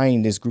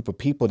find this group of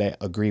people that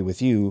agree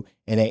with you,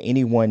 and that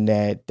anyone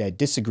that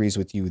disagrees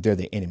with you, they're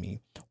the enemy.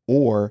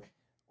 Or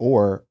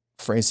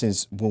for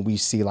instance, when we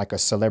see like a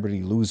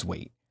celebrity lose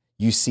weight,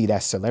 you see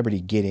that celebrity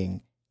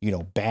getting, you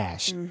know,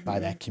 bashed by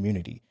that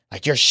community.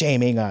 Like, you're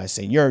shaming us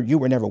and you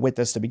were never with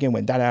us to begin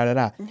with, da da da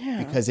da.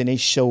 Yeah. Because then it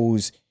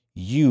shows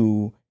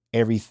you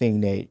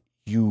everything that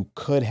you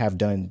could have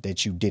done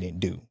that you didn't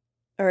do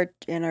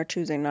And are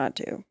choosing not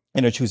to.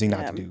 and are choosing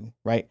not Yeah. to do,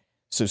 right?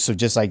 So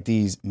just like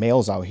these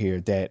males out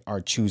here that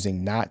are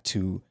choosing not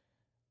to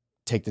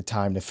take the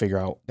time to figure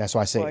out. That's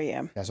why I say Oh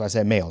yeah. that's why I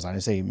said males. I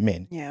didn't say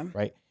men, Yeah.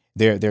 right?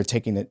 They're not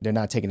taking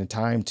the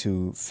time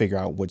to figure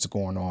out what's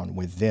going on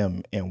with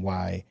them and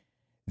why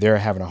they're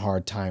having a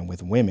hard time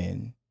with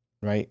women,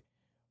 right?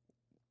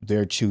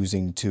 They're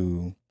choosing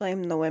to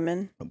Blame the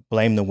women.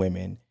 blame the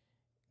women,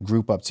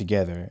 group up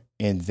together,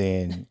 and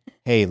then,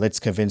 hey, let's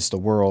convince the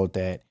world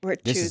that We're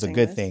this is a choosing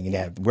good this. thing and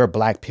Yeah. that we're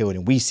black pilled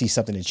and we see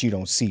something that you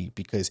don't see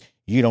because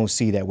you don't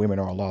see that women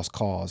are a lost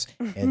cause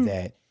and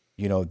that,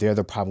 you know, they're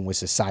the problem with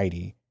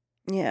society.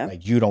 Yeah.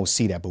 Like, you don't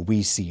see that, but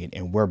we see it,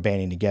 and we're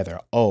banding together.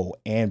 Oh,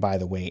 and by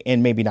the way,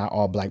 and maybe not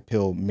all black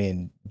pill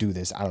men do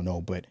this, I don't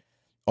know, but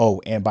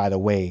oh, and by the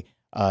way,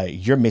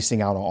 you're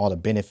missing out on all the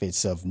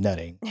benefits of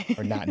nutting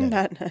or not nutting,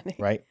 Not nutting.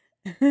 right?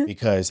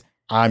 Because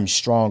I'm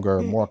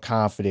stronger, more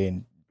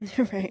confident,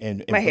 Right. and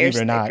My believe hair's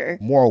it or not, thicker.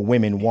 more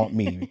women want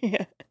me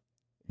Yeah.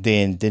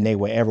 than they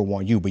will ever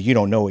want you, but you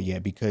don't know it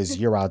yet because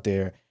you're out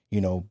there, you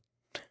know,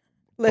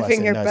 Living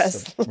busting your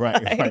nuts best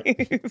right,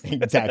 life.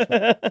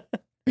 exactly.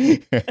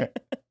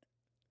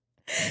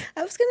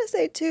 I was gonna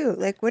say too,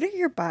 like, what if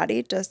your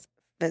body just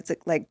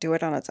like do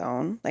it on its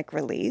own, like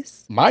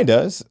release? Mine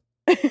does.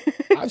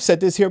 I've said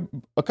this here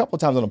a couple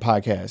of times on the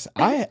podcast.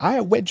 I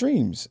have wet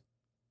dreams.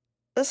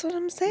 That's what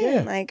I'm saying.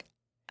 Yeah. Like,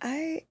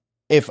 I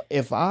If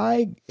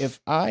I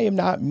am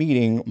not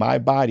meeting my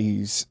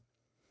body's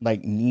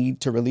like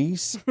need to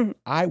release,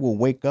 I will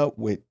wake up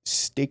with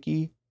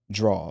sticky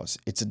draws.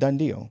 It's a done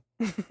deal.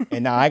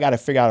 And now I got to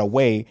figure out a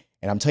way.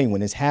 And I'm telling you, when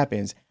this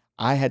happens,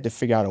 I had to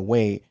figure out a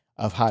way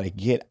of how to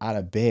get out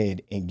of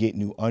bed and get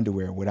new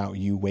underwear without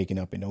you waking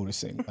up and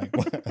noticing. Like,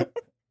 what?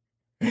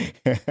 Does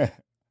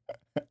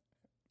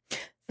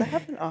that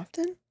happen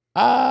often?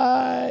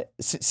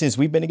 Since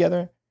we've been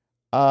together,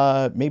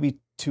 maybe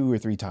 2 or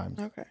 3 times.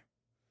 Okay.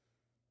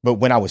 But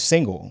when I was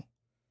single,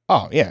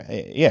 oh yeah.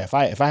 If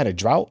I had a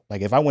drought,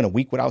 like if I went a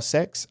week without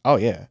sex, oh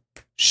yeah.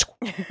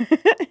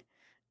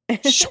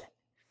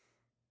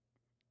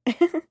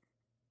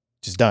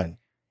 Just done.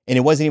 And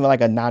it wasn't even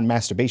like a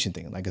non-masturbation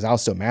thing. Like, cause I'll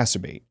still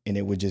masturbate and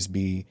it would just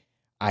be,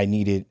 I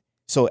needed,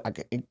 so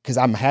cause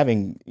I'm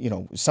having, you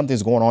know,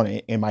 something's going on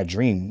in my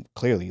dream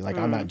clearly. Like,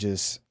 I'm not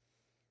just,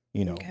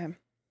 you know, Okay.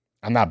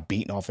 I'm not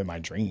beating off in my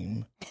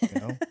dream, you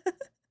know,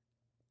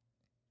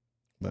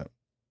 but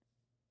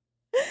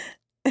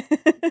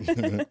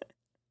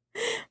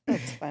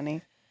That's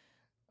funny.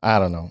 I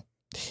don't know.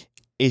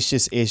 It's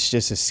just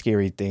a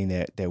scary thing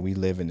that we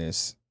live in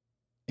this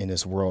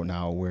world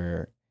now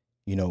where,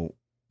 you know,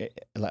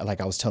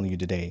 like I was telling you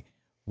today,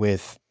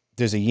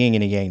 there's a yin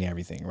and a yang to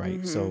everything,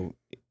 right? Mhm. So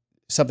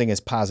something as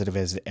positive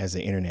as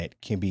the internet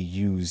can be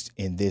used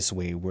in this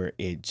way where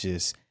it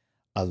just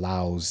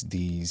allows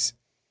these,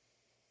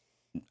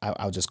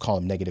 I'll just call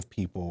them negative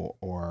people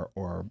or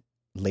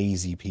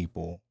lazy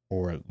people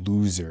or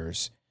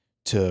losers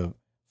to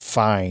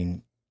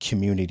find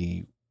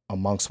community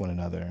amongst one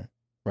another,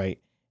 right?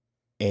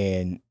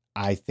 And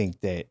I think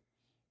that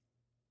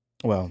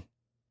we're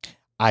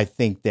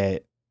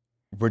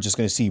just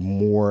going to see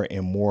more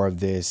and more of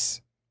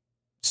this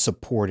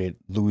supported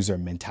loser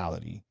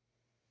mentality,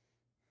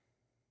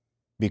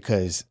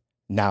 because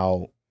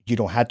now you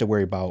don't have to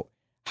worry about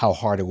how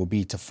hard it will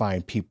be to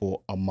find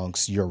people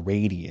amongst your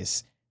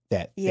radius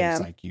that Yeah.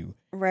 thinks like you.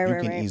 Right, You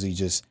right, can right. easily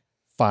just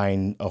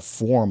find a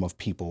form of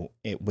people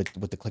with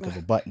the click of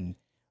a button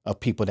of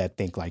people that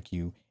think like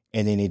you,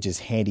 and then it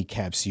just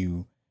handicaps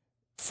you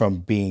from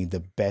being the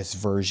best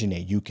version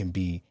that you can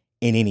be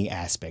in any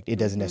aspect. It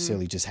doesn't Mhm.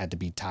 necessarily just have to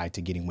be tied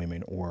to getting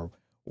women or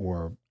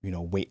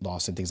weight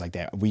loss and things like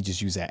that. We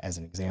just use that as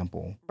an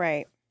example.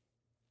 Right.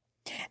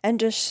 And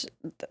just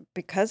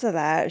because of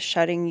that,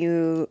 shutting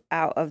you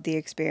out of the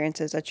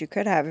experiences that you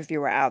could have if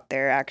you were out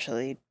there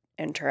actually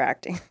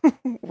interacting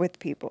with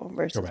people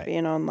versus Correct.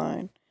 being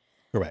online.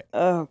 Correct.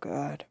 Oh,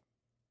 God.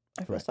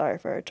 I feel Correct. sorry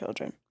for our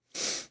children.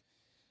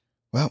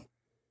 Well,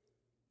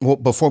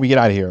 before we get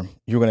out of here,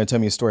 you're going to tell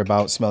me a story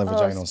about smelling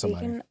vagina on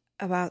somebody. Speaking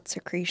about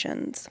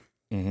secretions.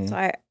 Mhm.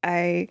 So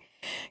I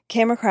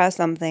came across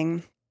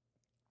something,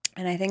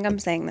 and I think I'm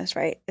saying this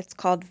right. It's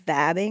called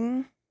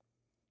vabbing.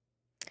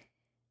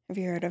 Have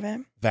you heard of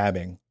it?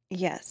 Vabbing.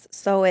 Yes.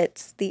 So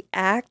it's the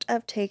act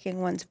of taking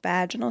one's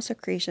vaginal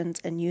secretions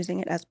and using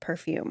it as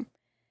perfume.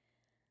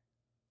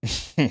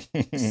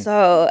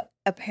 So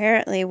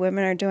apparently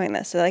women are doing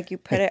this. So like you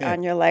put it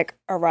on your like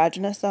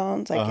erogenous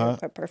zones, like you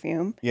put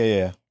perfume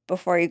Yeah.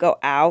 before you go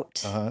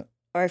out, Uh-huh.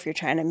 or if you're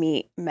trying to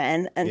meet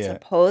men. And Yeah.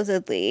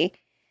 supposedly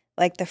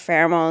like the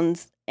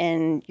pheromones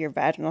in your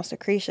vaginal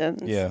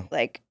secretions Yeah.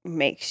 like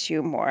makes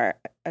you more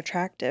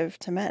attractive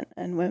to men,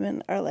 and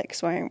women are like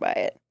swearing by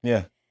it.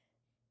 Yeah.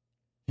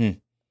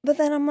 But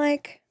then I'm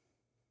like,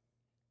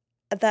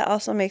 that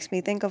also makes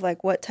me think of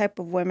like what type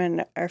of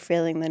women are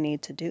feeling the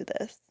need to do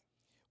this.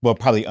 Well,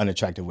 probably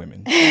unattractive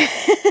women.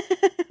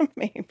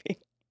 Maybe.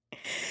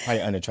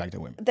 Probably unattractive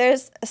women.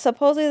 There's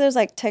supposedly there's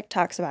like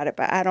TikToks about it,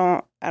 but I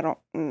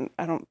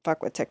don't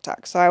fuck with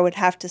TikTok. So I would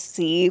have to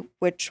see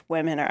which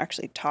women are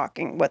actually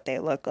talking, what they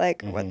look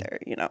like, or what they're,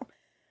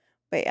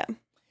 But yeah.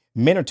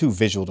 Men are too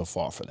visual to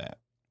fall for that.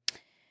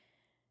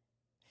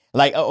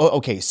 Like,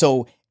 okay,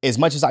 so as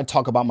much as I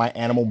talk about my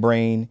animal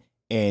brain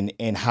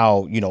and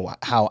how,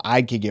 how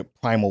I could get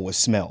primal with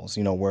smells,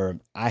 where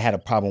I had a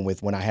problem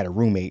with when I had a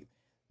roommate.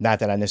 Not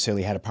that I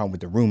necessarily had a problem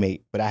with the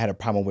roommate, but I had a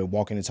problem with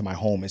walking into my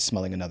home and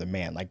smelling another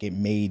man. Like it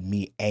made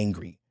me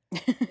angry.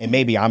 And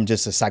maybe I'm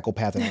just a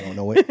psychopath and I don't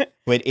know it,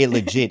 but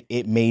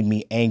it made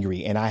me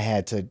angry. And I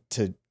had to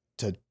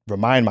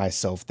remind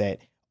myself that,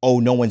 oh,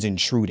 no one's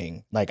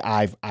intruding. Like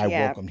I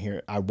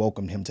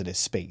welcomed him to this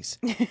space,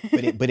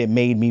 but it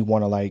made me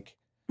want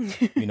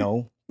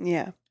to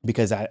Yeah.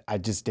 because I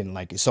just didn't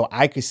like it. So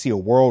I could see a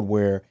world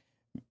where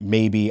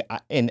maybe,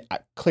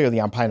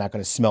 clearly I'm probably not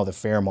going to smell the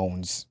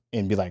pheromones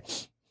and be like,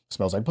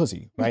 smells like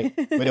pussy, right?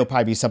 But it'll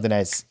probably be something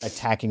that's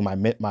attacking my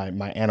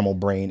animal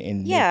brain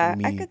and Yeah,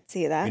 making me, I could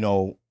see that.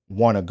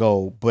 want to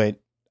go. But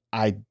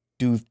I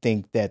do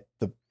think that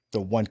the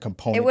one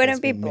component It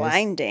wouldn't be that's being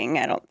blinding,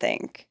 I don't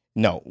think.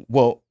 No.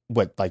 Well,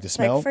 what, like the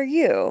smell? Like for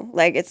you,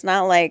 like it's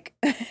not like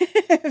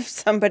if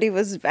somebody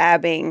was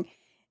vabbing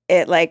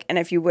it, like, and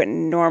if you wouldn't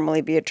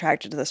normally be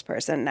attracted to this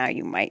person, now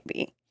you might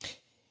be.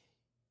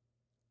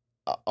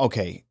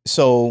 Okay,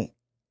 so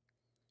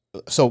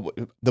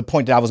the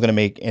point that I was going to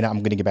make, and I'm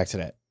going to get back to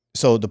that.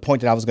 So the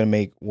point that I was going to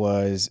make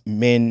was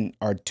men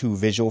are too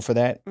visual for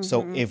that.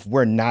 So if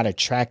we're not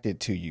attracted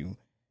to you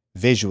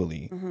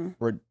visually,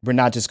 we're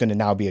not just going to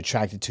now be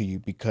attracted to you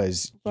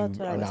because you are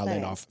now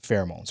letting off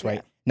pheromones,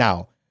 right?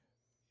 Now,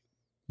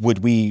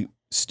 would we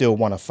still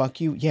want to fuck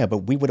you? Yeah, but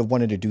we would have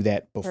wanted to do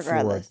that before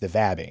the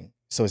vabbing.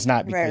 So it's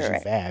not because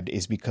you vabbed,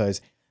 it's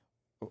because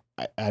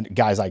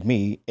guys like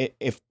me,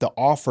 if the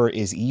offer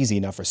is easy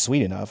enough or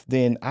sweet enough,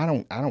 then I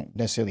don't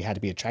necessarily have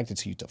to be attracted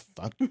to you to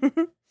fuck you.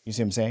 You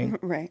see what I'm saying?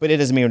 Right. But it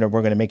doesn't mean that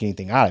we're going to make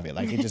anything out of it.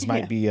 Like it just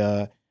might be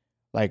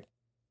like,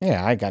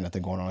 yeah, I got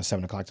nothing going on at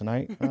 7:00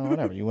 tonight.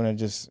 Whatever. You want to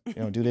just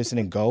do this and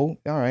then go?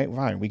 All right,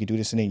 fine. We could do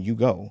this and then you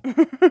go.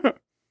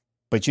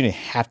 But you didn't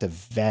have to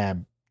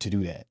vab to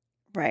do that.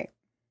 Right.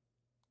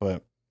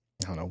 But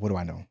I don't know. What do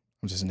I know?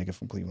 I'm just a nigga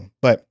from Cleveland.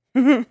 But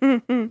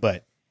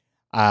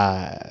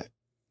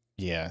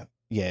yeah,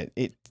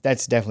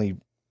 that's definitely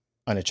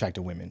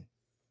unattractive women.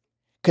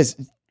 Because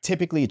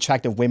typically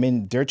attractive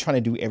women, they're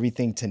trying to do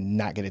everything to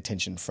not get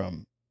attention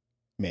from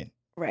men.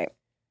 Right.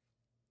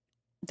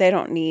 They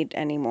don't need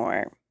any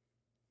more.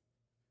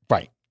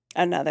 Right.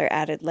 Another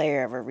added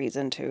layer of a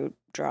reason to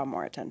draw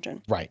more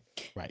attention. Right.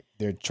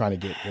 They're trying to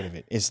get rid of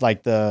it. It's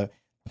like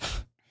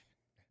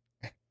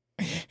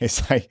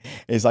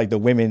it's like the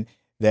women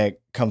that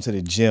come to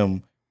the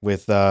gym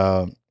with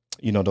those.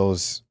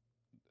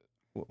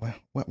 Why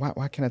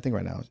can't I think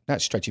right now?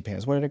 Not stretchy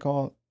pants. What are they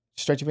called?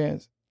 Stretchy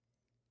pants?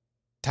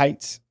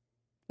 Tights?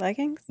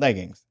 Leggings?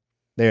 Leggings.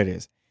 There it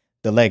is.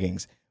 The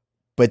leggings.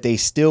 But they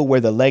still wear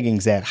the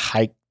leggings that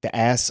hike the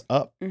ass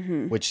up,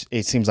 which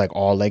it seems like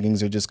all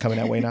leggings are just coming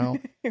that way now.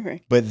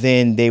 Right. But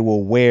then they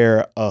will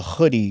wear a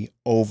hoodie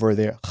over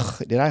their...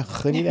 Did I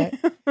hoodie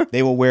that?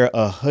 They will wear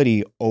a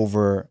hoodie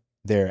over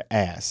their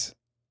ass.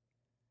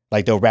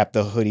 Like they'll wrap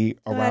the hoodie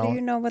around. How do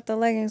you know what the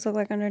leggings look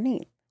like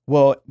underneath?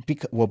 Well,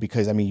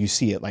 because I mean, you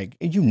see it like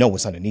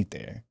what's underneath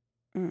there.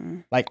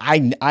 Mm. Like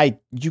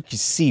you can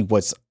see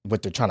what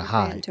they're trying to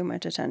hide. Too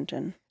much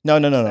attention.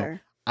 No.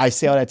 I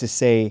say all that to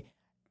say,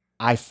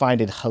 I find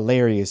it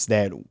hilarious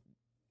that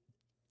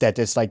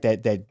there's like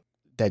that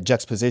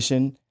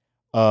juxtaposition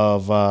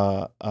of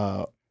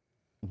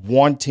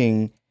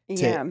wanting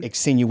Yeah.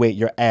 insinuate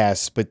your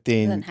ass, but And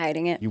then then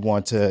hiding it. you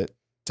want to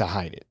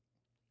hide it.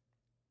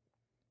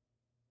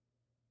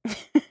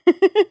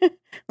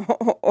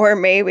 Or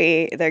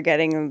maybe they're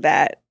getting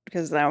that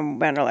because now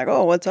men are like,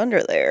 oh, what's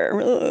under there?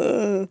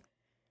 Ugh.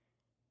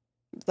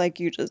 Like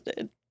you just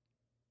did.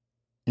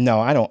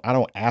 No, I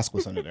don't ask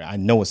what's under there. I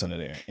know what's under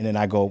there. And then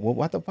I go, well,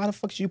 why the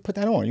fuck did you put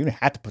that on? You didn't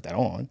have to put that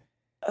on.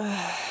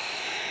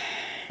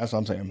 That's what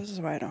I'm saying. This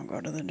is why I don't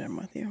go to the gym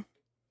with you.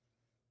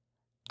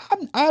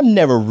 I'm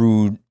never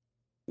rude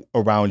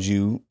around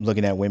you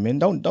looking at women.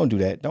 Don't do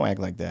that. Don't act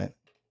like that.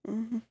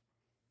 Mm-hmm.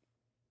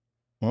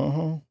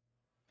 Uh-huh.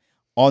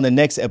 On the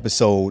next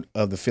episode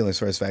of the Feelings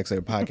First Facts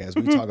Later podcast,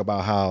 we talk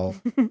about how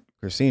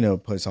Christina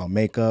puts on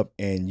makeup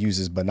and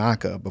uses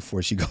Banaka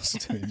before she goes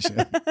to the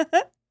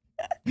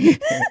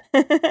gym.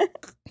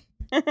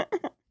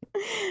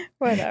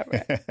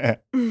 Whatever.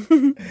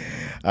 All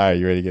right,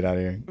 you ready to get out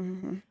of here?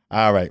 Mm-hmm.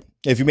 All right.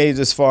 If you made it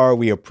this far,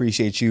 we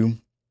appreciate you.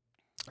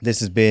 This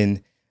has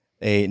been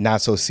a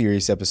not so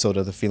serious episode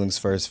of the Feelings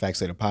First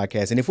Facts Later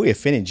podcast. And if we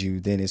offended you,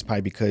 then it's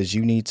probably because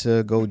you need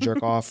to go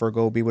jerk off or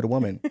go be with a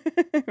woman.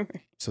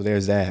 So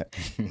there's that.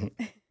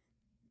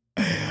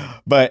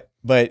 But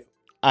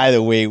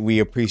either way, we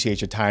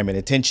appreciate your time and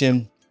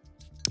attention.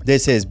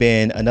 This has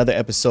been another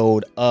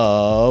episode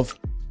of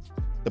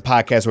the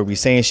podcast where we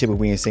saying shit, but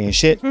we ain't saying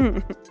shit.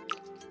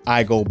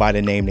 I go by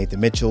the name Nathan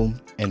Mitchell,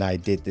 and I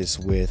did this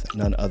with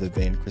none other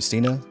than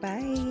Christina.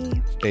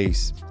 Bye.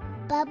 Peace.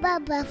 Bye bye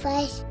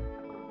bye.